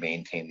trying to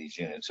maintain these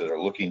units. So they're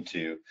looking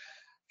to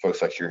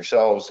folks like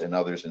yourselves and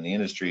others in the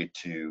industry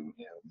to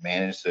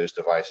manage those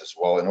devices.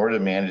 Well, in order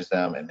to manage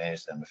them and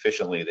manage them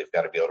efficiently, they've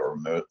got to be able to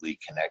remotely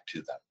connect to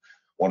them.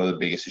 One of the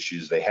biggest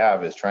issues they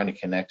have is trying to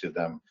connect to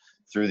them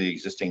through the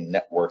existing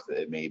network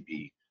that it may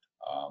be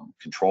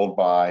controlled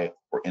by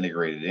or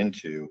integrated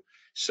into.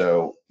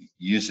 So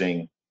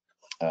using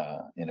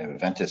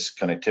Ventus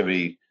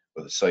connectivity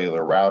with a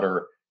cellular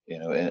router,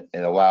 it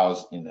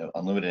allows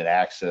unlimited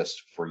access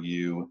for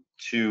you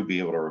to be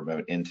able to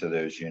remote into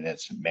those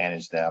units,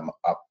 manage them,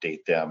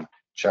 update them,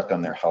 check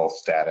on their health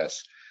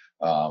status,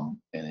 and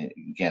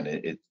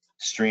it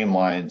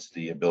streamlines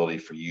the ability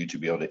for you to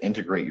be able to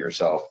integrate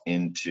yourself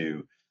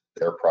into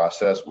their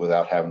process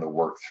without having to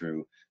work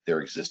through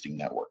their existing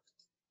network.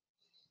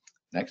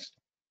 Next.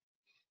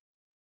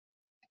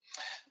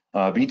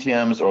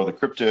 BTMs or the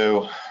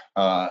crypto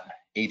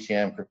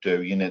ATM,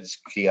 crypto units,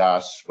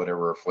 kiosks,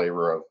 whatever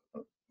flavor of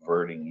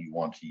wording you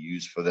want to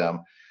use for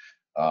them.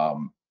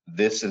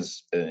 This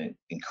is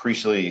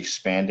increasingly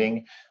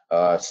expanding.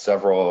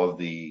 Several of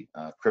the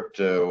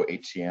crypto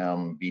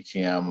ATM,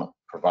 BTM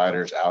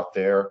providers out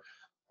there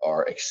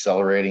are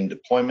accelerating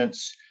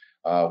deployments,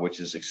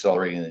 which is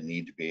accelerating the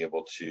need to be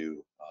able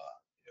to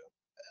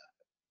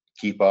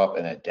keep up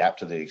and adapt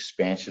to the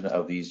expansion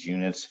of these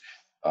units.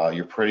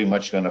 You're pretty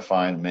much going to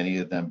find many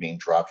of them being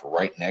dropped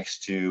right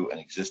next to an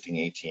existing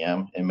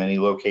ATM in many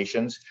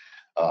locations.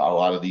 A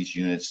lot of these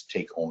units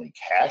take only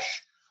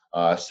cash,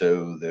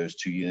 so those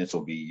two units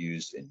will be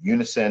used in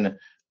unison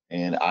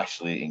and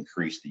actually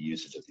increase the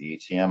usage of the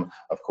ATM.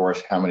 Of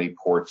course, how many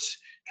ports,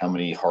 how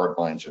many hard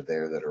lines are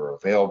there that are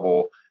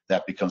available?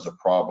 That becomes a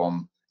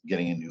problem,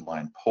 getting a new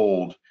line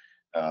pulled.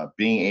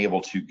 Being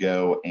able to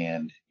go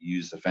and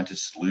use the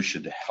Ventus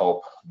solution to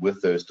help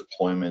with those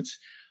deployments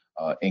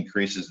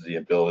increases the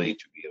ability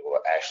to be able to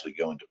actually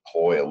go and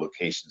deploy at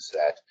locations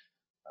that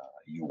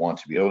you want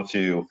to be able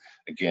to.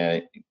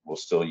 Again, we'll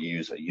still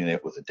use a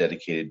unit with a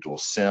dedicated dual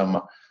SIM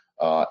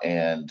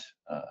and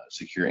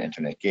secure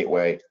internet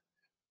gateway.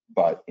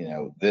 But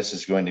this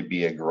is going to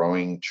be a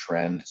growing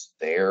trend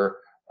there.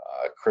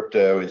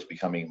 Crypto is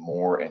becoming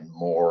more and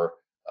more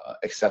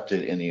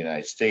accepted in the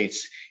United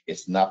States.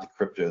 It's not the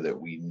crypto that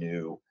we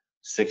knew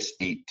 6,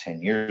 8,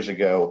 10 years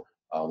ago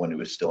when it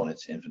was still in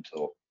its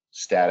infantile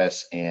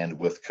status. And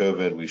with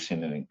COVID, we've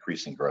seen an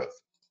increase in growth.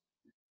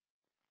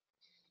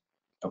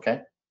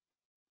 Okay.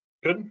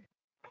 Good.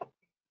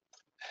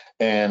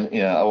 And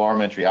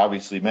alarm entry,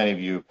 obviously many of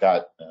you have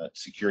got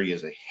security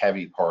as a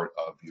heavy part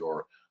of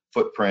your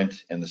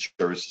footprint and the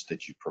services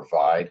that you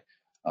provide.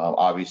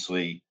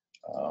 Obviously,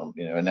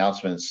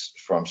 announcements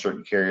from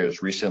certain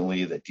carriers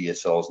recently that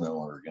DSL is no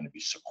longer going to be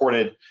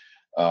supported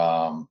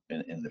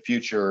in the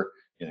future.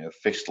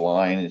 Fixed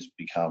line has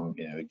become,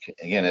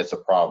 again, it's a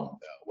problem,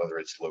 whether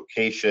it's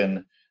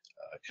location,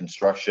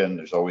 construction.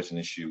 There's always an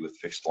issue with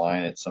fixed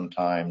line at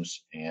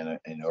sometimes, and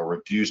a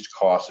reduced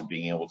cost of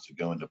being able to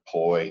go and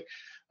deploy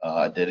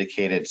a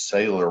dedicated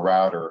cellular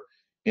router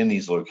in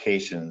these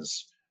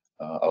locations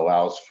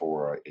allows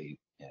for a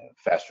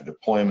faster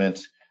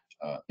deployment,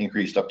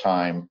 increased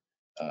uptime,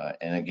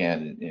 and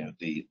again,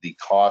 the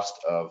cost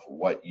of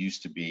what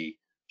used to be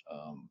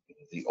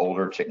the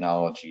older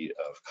technology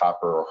of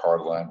copper or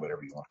hardline,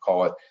 whatever you want to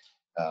call it,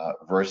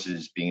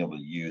 versus being able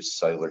to use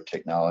cellular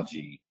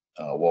technology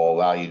will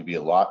allow you to be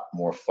a lot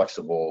more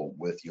flexible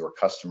with your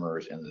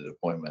customers in the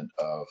deployment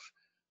of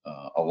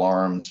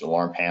alarms,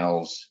 alarm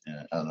panels,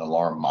 and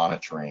alarm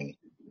monitoring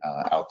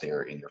out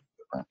there in your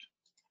footprint.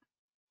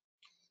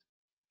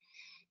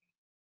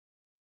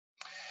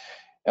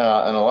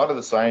 And a lot of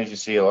the signage you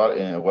see,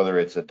 whether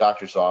it's a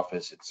doctor's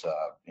office, it's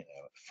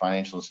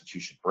financial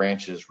institution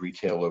branches,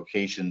 retail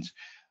locations,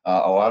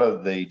 a lot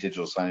of the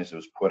digital signage that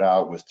was put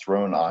out was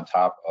thrown on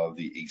top of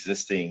the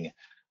existing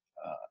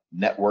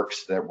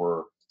networks that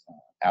were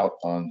out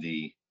on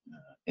the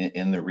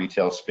in the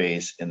retail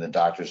space, in the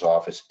doctor's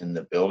office, in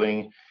the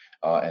building.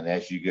 And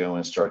as you go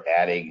and start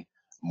adding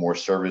more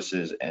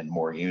services and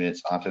more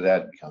units onto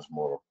that, it becomes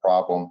more of a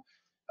problem.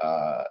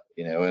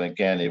 And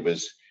again, it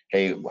was,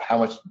 hey, how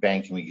much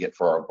bang can we get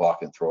for our buck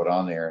and throw it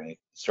on there? And it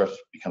starts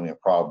becoming a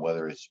problem,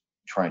 whether it's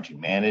trying to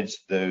manage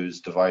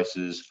those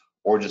devices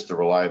or just the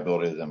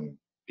reliability of them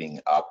being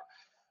up.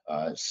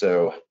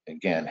 So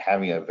again,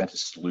 having a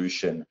Ventus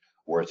solution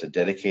where it's a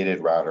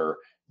dedicated router,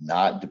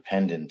 not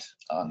dependent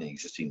on the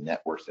existing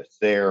networks that's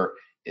there,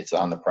 it's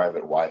on the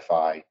private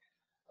Wi-Fi,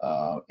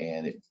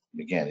 and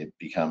it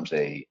becomes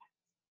a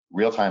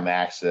real-time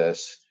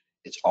access.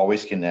 It's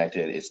always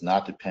connected. It's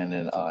not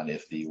dependent on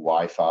if the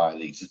Wi-Fi,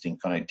 the existing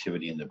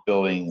connectivity in the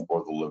building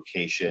or the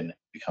location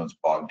becomes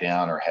bogged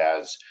down or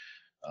has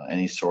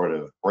any sort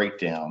of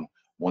breakdown.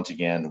 Once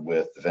again,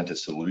 with the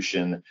Ventus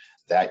solution,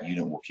 that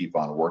unit will keep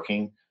on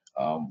working.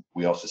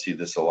 We also see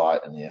this a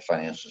lot in the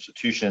financial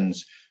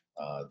institutions.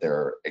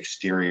 Their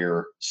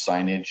exterior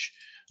signage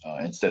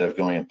instead of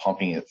going and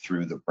pumping it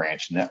through the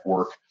branch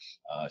network,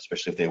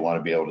 especially if they want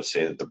to be able to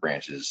say that the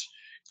branch is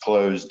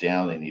closed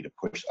down, they need to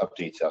push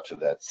updates out to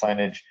that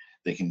signage.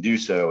 They can do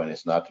so, and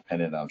it's not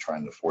dependent on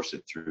trying to force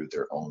it through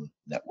their own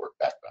network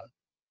backbone.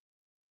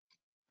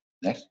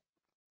 Next.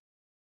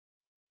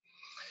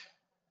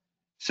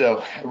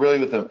 So really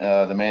with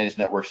the managed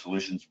network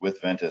solutions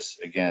with Ventus,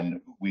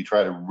 again, we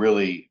try to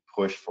really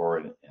push for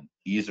an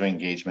ease of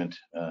engagement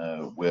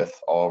with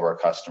all of our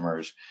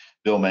customers.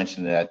 Bill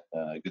mentioned that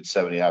a good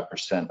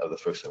 70% of the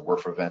folks that work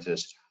for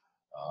Ventus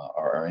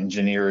are our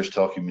engineers,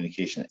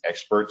 telecommunication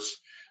experts.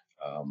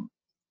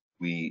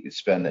 We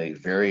spend a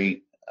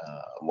very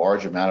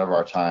large amount of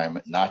our time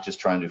not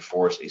just trying to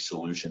force a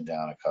solution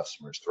down a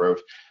customer's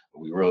throat, but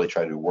we really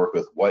try to work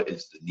with what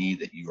is the need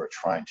that you are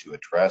trying to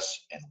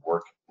address and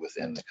work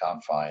within the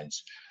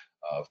confines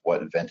of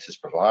what Ventus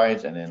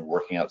provides, and then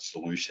working out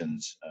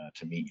solutions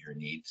to meet your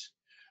needs.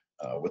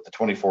 With the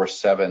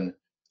 24/7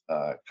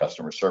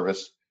 customer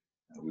service,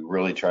 we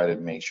really try to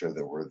make sure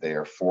that we're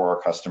there for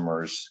our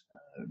customers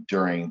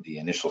during the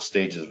initial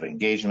stages of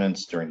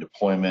engagements, during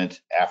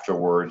deployment,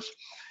 afterwards,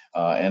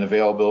 and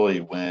availability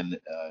when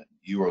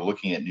you are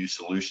looking at new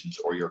solutions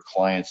or your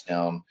clients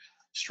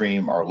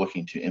downstream are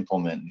looking to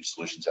implement new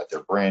solutions at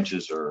their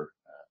branches or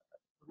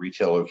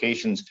retail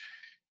locations.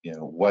 You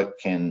know, what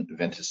can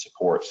Ventus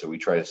support? So we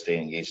try to stay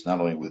engaged not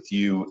only with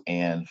you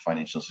and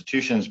financial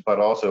institutions, but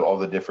also all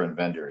the different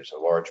vendors. A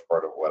large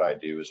part of what I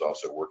do is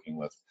also working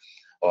with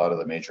a lot of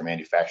the major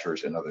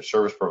manufacturers and other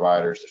service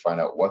providers to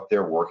find out what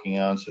they're working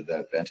on so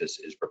that Ventus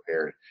is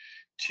prepared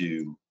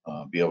to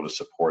be able to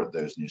support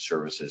those new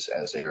services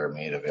as they are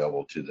made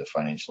available to the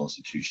financial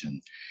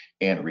institution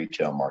and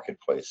retail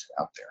marketplace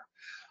out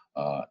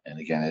there. And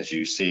again, as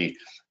you see,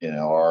 you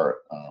know,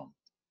 our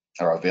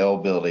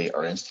availability,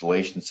 our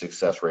installation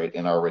success rate,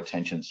 and our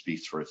retention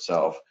speaks for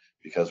itself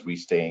because we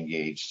stay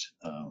engaged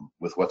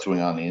with what's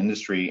going on in the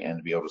industry and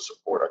to be able to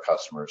support our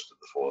customers to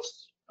the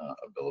fullest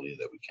ability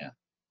that we can.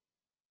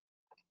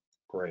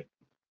 Great.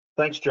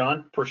 Thanks,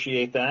 John.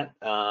 Appreciate that.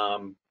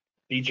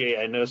 BJ,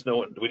 I noticed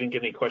we didn't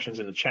get any questions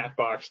in the chat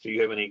box. Do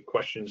you have any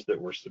questions that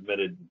were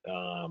submitted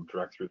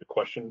direct through the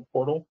question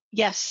portal?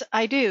 Yes,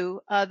 I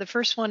do. The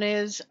first one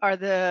is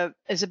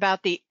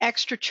about the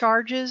extra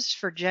charges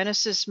for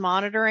Genesis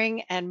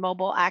monitoring and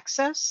mobile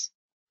access.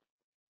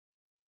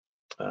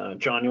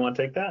 John, you want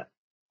to take that?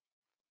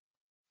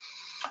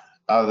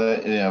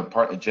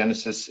 Part of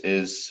Genesis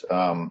is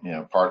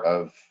part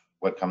of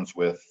what comes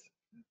with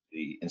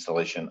the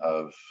installation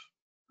of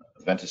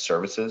Ventus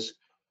services.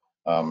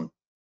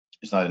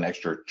 It's not an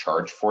extra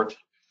charge for it.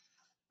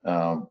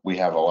 We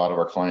have a lot of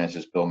our clients,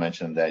 as Bill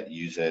mentioned, that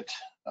use it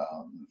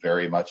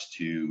very much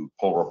to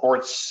pull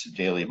reports,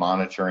 daily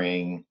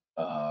monitoring.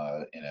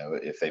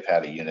 If they've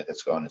had a unit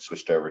that's gone and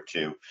switched over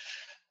to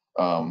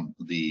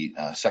the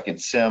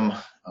second SIM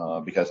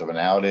because of an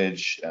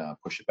outage,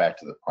 push it back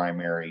to the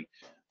primary,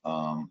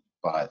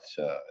 but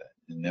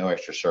no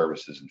extra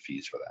services and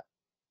fees for that.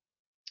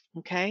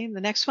 Okay,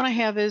 the next one I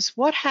have is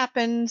what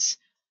happens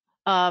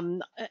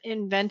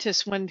in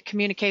Ventus when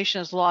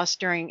communication is lost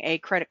during a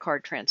credit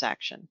card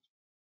transaction?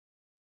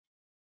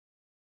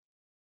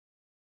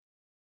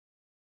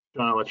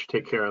 John, I'll let you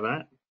take care of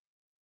that.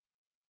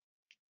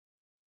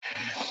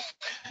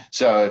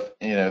 So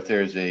if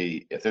there's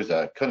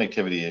a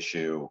connectivity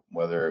issue,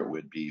 whether it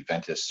would be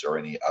Ventus or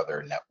any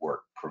other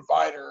network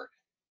provider,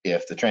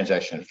 if the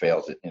transaction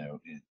fails, it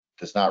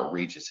does not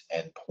reach its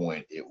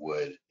endpoint, it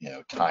would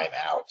time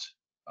out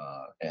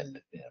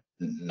and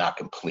not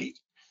complete.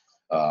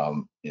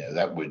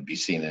 That would be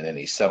seen in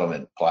any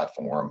settlement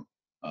platform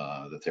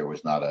that there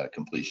was not a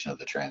completion of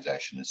the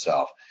transaction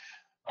itself.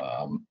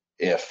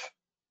 If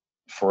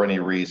for any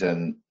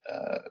reason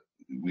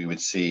we would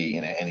see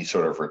any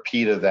sort of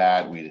repeat of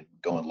that, we'd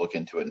go and look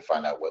into it and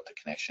find out what the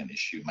connection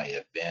issue may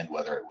have been,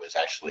 whether it was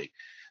actually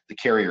the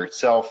carrier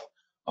itself,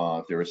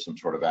 if there was some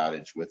sort of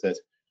outage with it.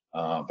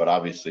 But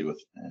obviously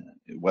with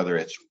whether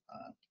it's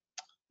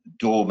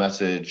dual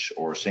message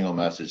or single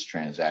message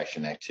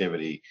transaction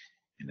activity,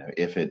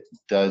 if it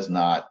does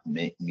not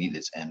meet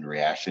its end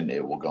reaction,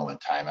 it will go in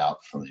timeout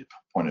from the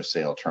point of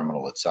sale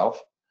terminal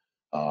itself.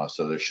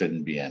 So there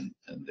shouldn't be an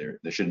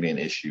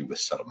issue with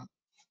settlement.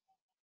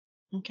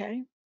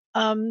 Okay.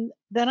 Then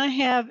I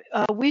have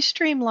we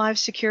stream live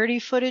security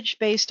footage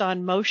based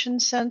on motion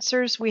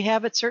sensors we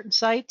have at certain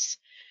sites.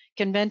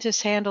 Can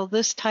Ventus handle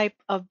this type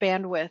of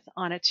bandwidth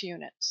on its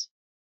units?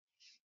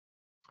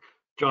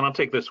 John, I'll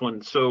take this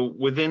one. So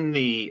within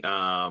the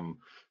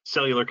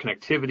cellular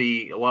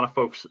connectivity, a lot of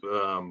folks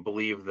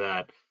believe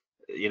that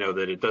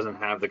that it doesn't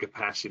have the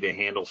capacity to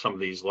handle some of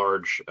these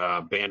large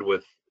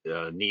bandwidth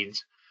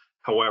needs.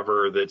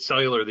 However, that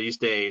cellular these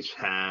days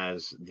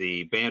has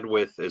the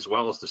bandwidth as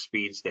well as the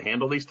speeds to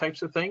handle these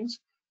types of things.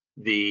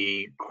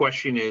 The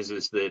question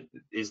is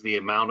the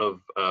amount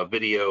of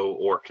video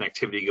or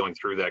connectivity going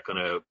through that going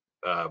to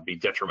be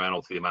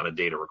detrimental to the amount of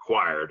data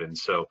required? And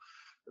so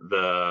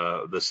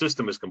the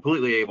system is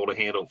completely able to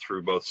handle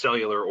through both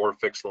cellular or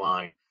fixed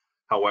line.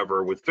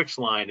 However, with fixed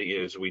line,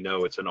 as we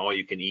know, it's an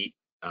all-you-can-eat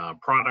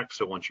product.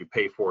 So once you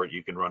pay for it,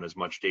 you can run as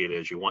much data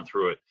as you want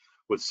through it.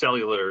 With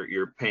cellular,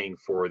 you're paying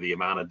for the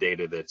amount of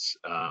data that's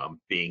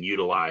being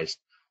utilized.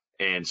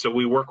 And so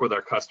we work with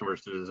our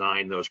customers to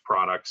design those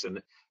products,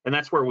 and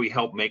that's where we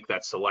help make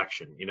that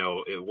selection. You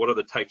know, what are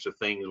the types of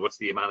things? What's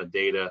the amount of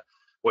data?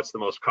 What's the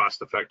most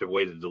cost-effective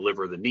way to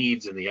deliver the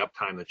needs and the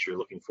uptime that you're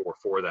looking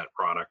for that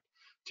product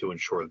to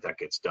ensure that that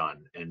gets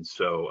done? And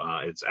so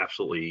it's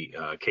absolutely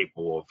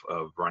capable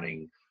of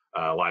running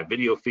live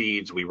video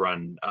feeds. We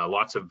run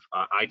lots of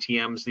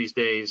ITMs these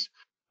days,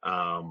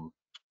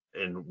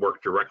 and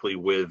work directly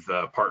with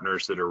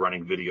partners that are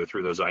running video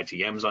through those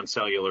ITMs on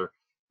cellular.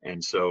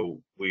 And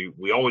so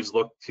we always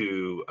look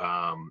to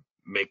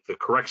make the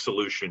correct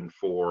solution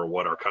for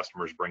what our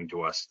customers bring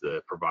to us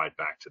to provide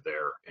back to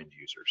their end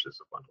users as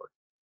a bundler.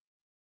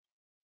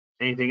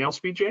 Anything else,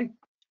 BJ?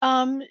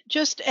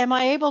 Just, am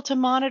I able to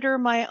monitor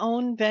my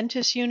own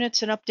Ventus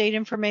units and update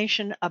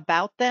information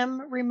about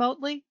them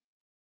remotely?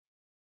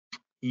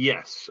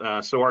 Yes.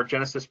 So our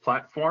Genesis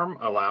platform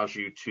allows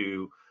you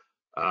to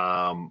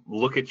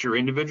look at your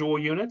individual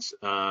units.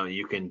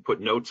 You can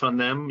put notes on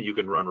them. You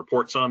can run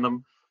reports on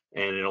them,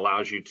 and it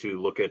allows you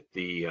to look at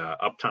the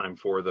uptime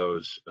for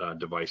those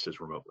devices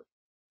remotely.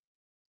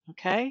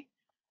 Okay.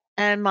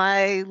 And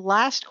my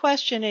last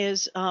question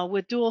is,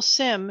 with dual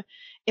SIM,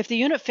 if the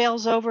unit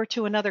fails over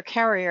to another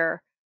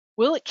carrier,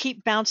 will it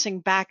keep bouncing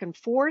back and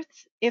forth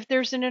if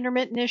there's an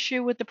intermittent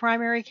issue with the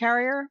primary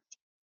carrier?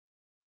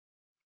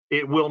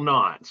 It will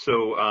not.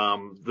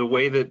 So the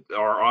way that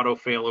our auto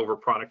failover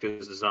product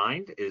is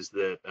designed is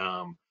that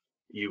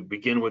you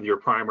begin with your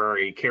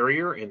primary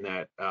carrier in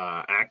that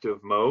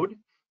active mode.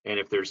 And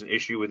if there's an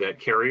issue with that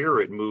carrier,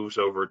 it moves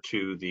over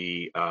to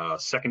the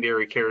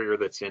secondary carrier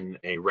that's in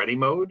a ready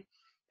mode.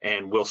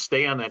 And we'll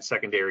stay on that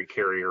secondary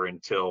carrier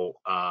until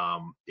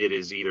it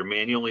is either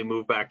manually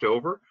moved back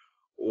over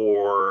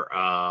or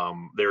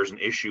there's an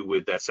issue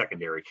with that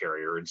secondary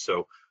carrier. And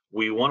so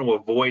we want to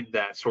avoid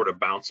that sort of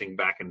bouncing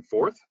back and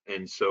forth.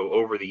 And so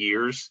over the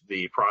years,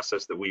 the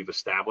process that we've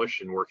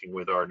established in working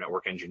with our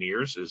network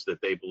engineers is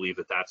that they believe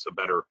that that's a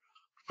better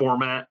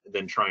format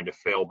than trying to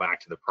fail back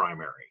to the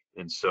primary.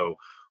 And so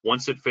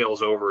once it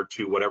fails over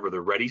to whatever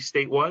the ready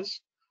state was,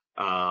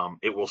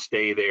 it will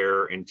stay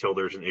there until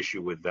there's an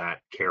issue with that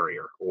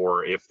carrier,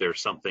 or if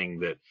there's something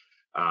that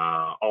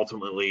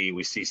ultimately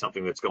we see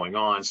something that's going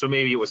on. So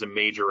maybe it was a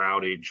major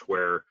outage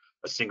where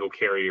a single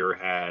carrier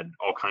had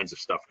all kinds of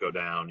stuff go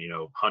down, you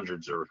know,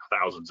 hundreds or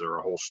thousands or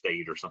a whole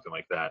state or something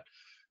like that.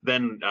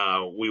 Then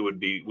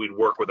we'd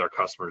work with our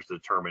customers to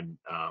determine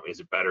is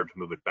it better to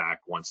move it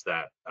back once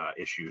that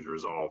issue is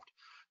resolved.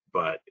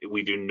 But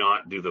we do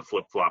not do the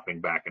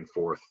flip-flopping back and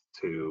forth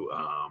to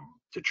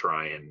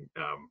try and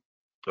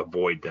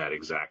avoid that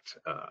exact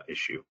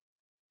issue.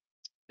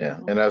 Yeah,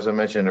 and as I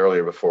mentioned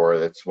earlier before,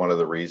 that's one of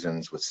the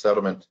reasons with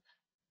settlement,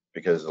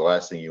 because the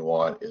last thing you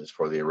want is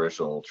for the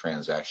original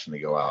transaction to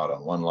go out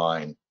on one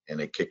line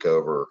and a kick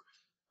over,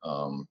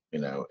 you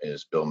know,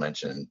 as Bill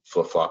mentioned,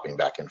 flip-flopping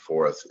back and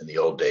forth. In the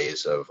old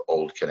days of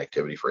old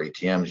connectivity for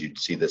ATMs, you'd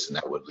see this, and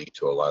that would lead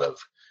to a lot of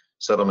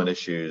settlement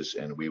issues,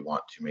 and we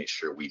want to make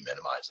sure we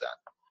minimize that.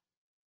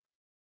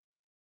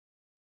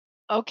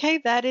 Okay,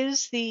 that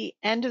is the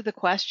end of the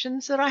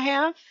questions that I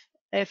have.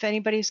 If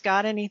anybody's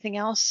got anything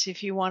else,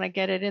 if you want to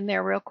get it in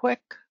there real quick,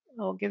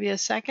 I'll give you a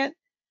second.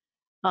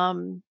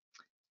 In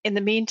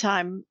the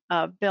meantime,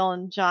 Bill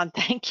and John,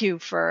 thank you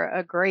for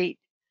a great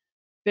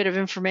bit of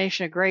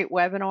information, a great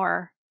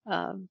webinar.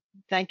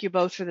 Thank you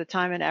both for the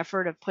time and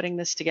effort of putting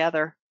this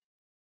together.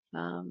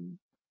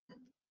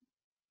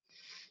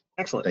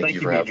 Excellent. Thank Thank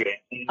you you, for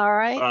BJ. All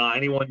right.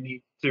 Anyone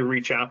needs to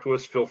reach out to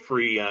us, feel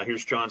free.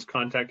 Here's John's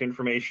contact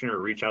information, or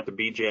reach out to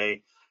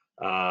BJ.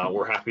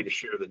 We're happy to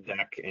share the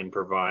deck and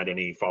provide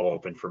any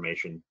follow-up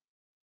information.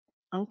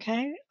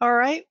 Okay. All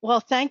right. Well,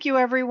 thank you,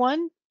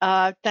 everyone.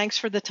 Thanks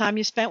for the time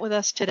you spent with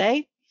us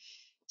today.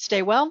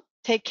 Stay well,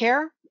 take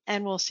care,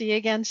 and we'll see you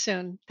again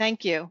soon.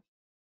 Thank you.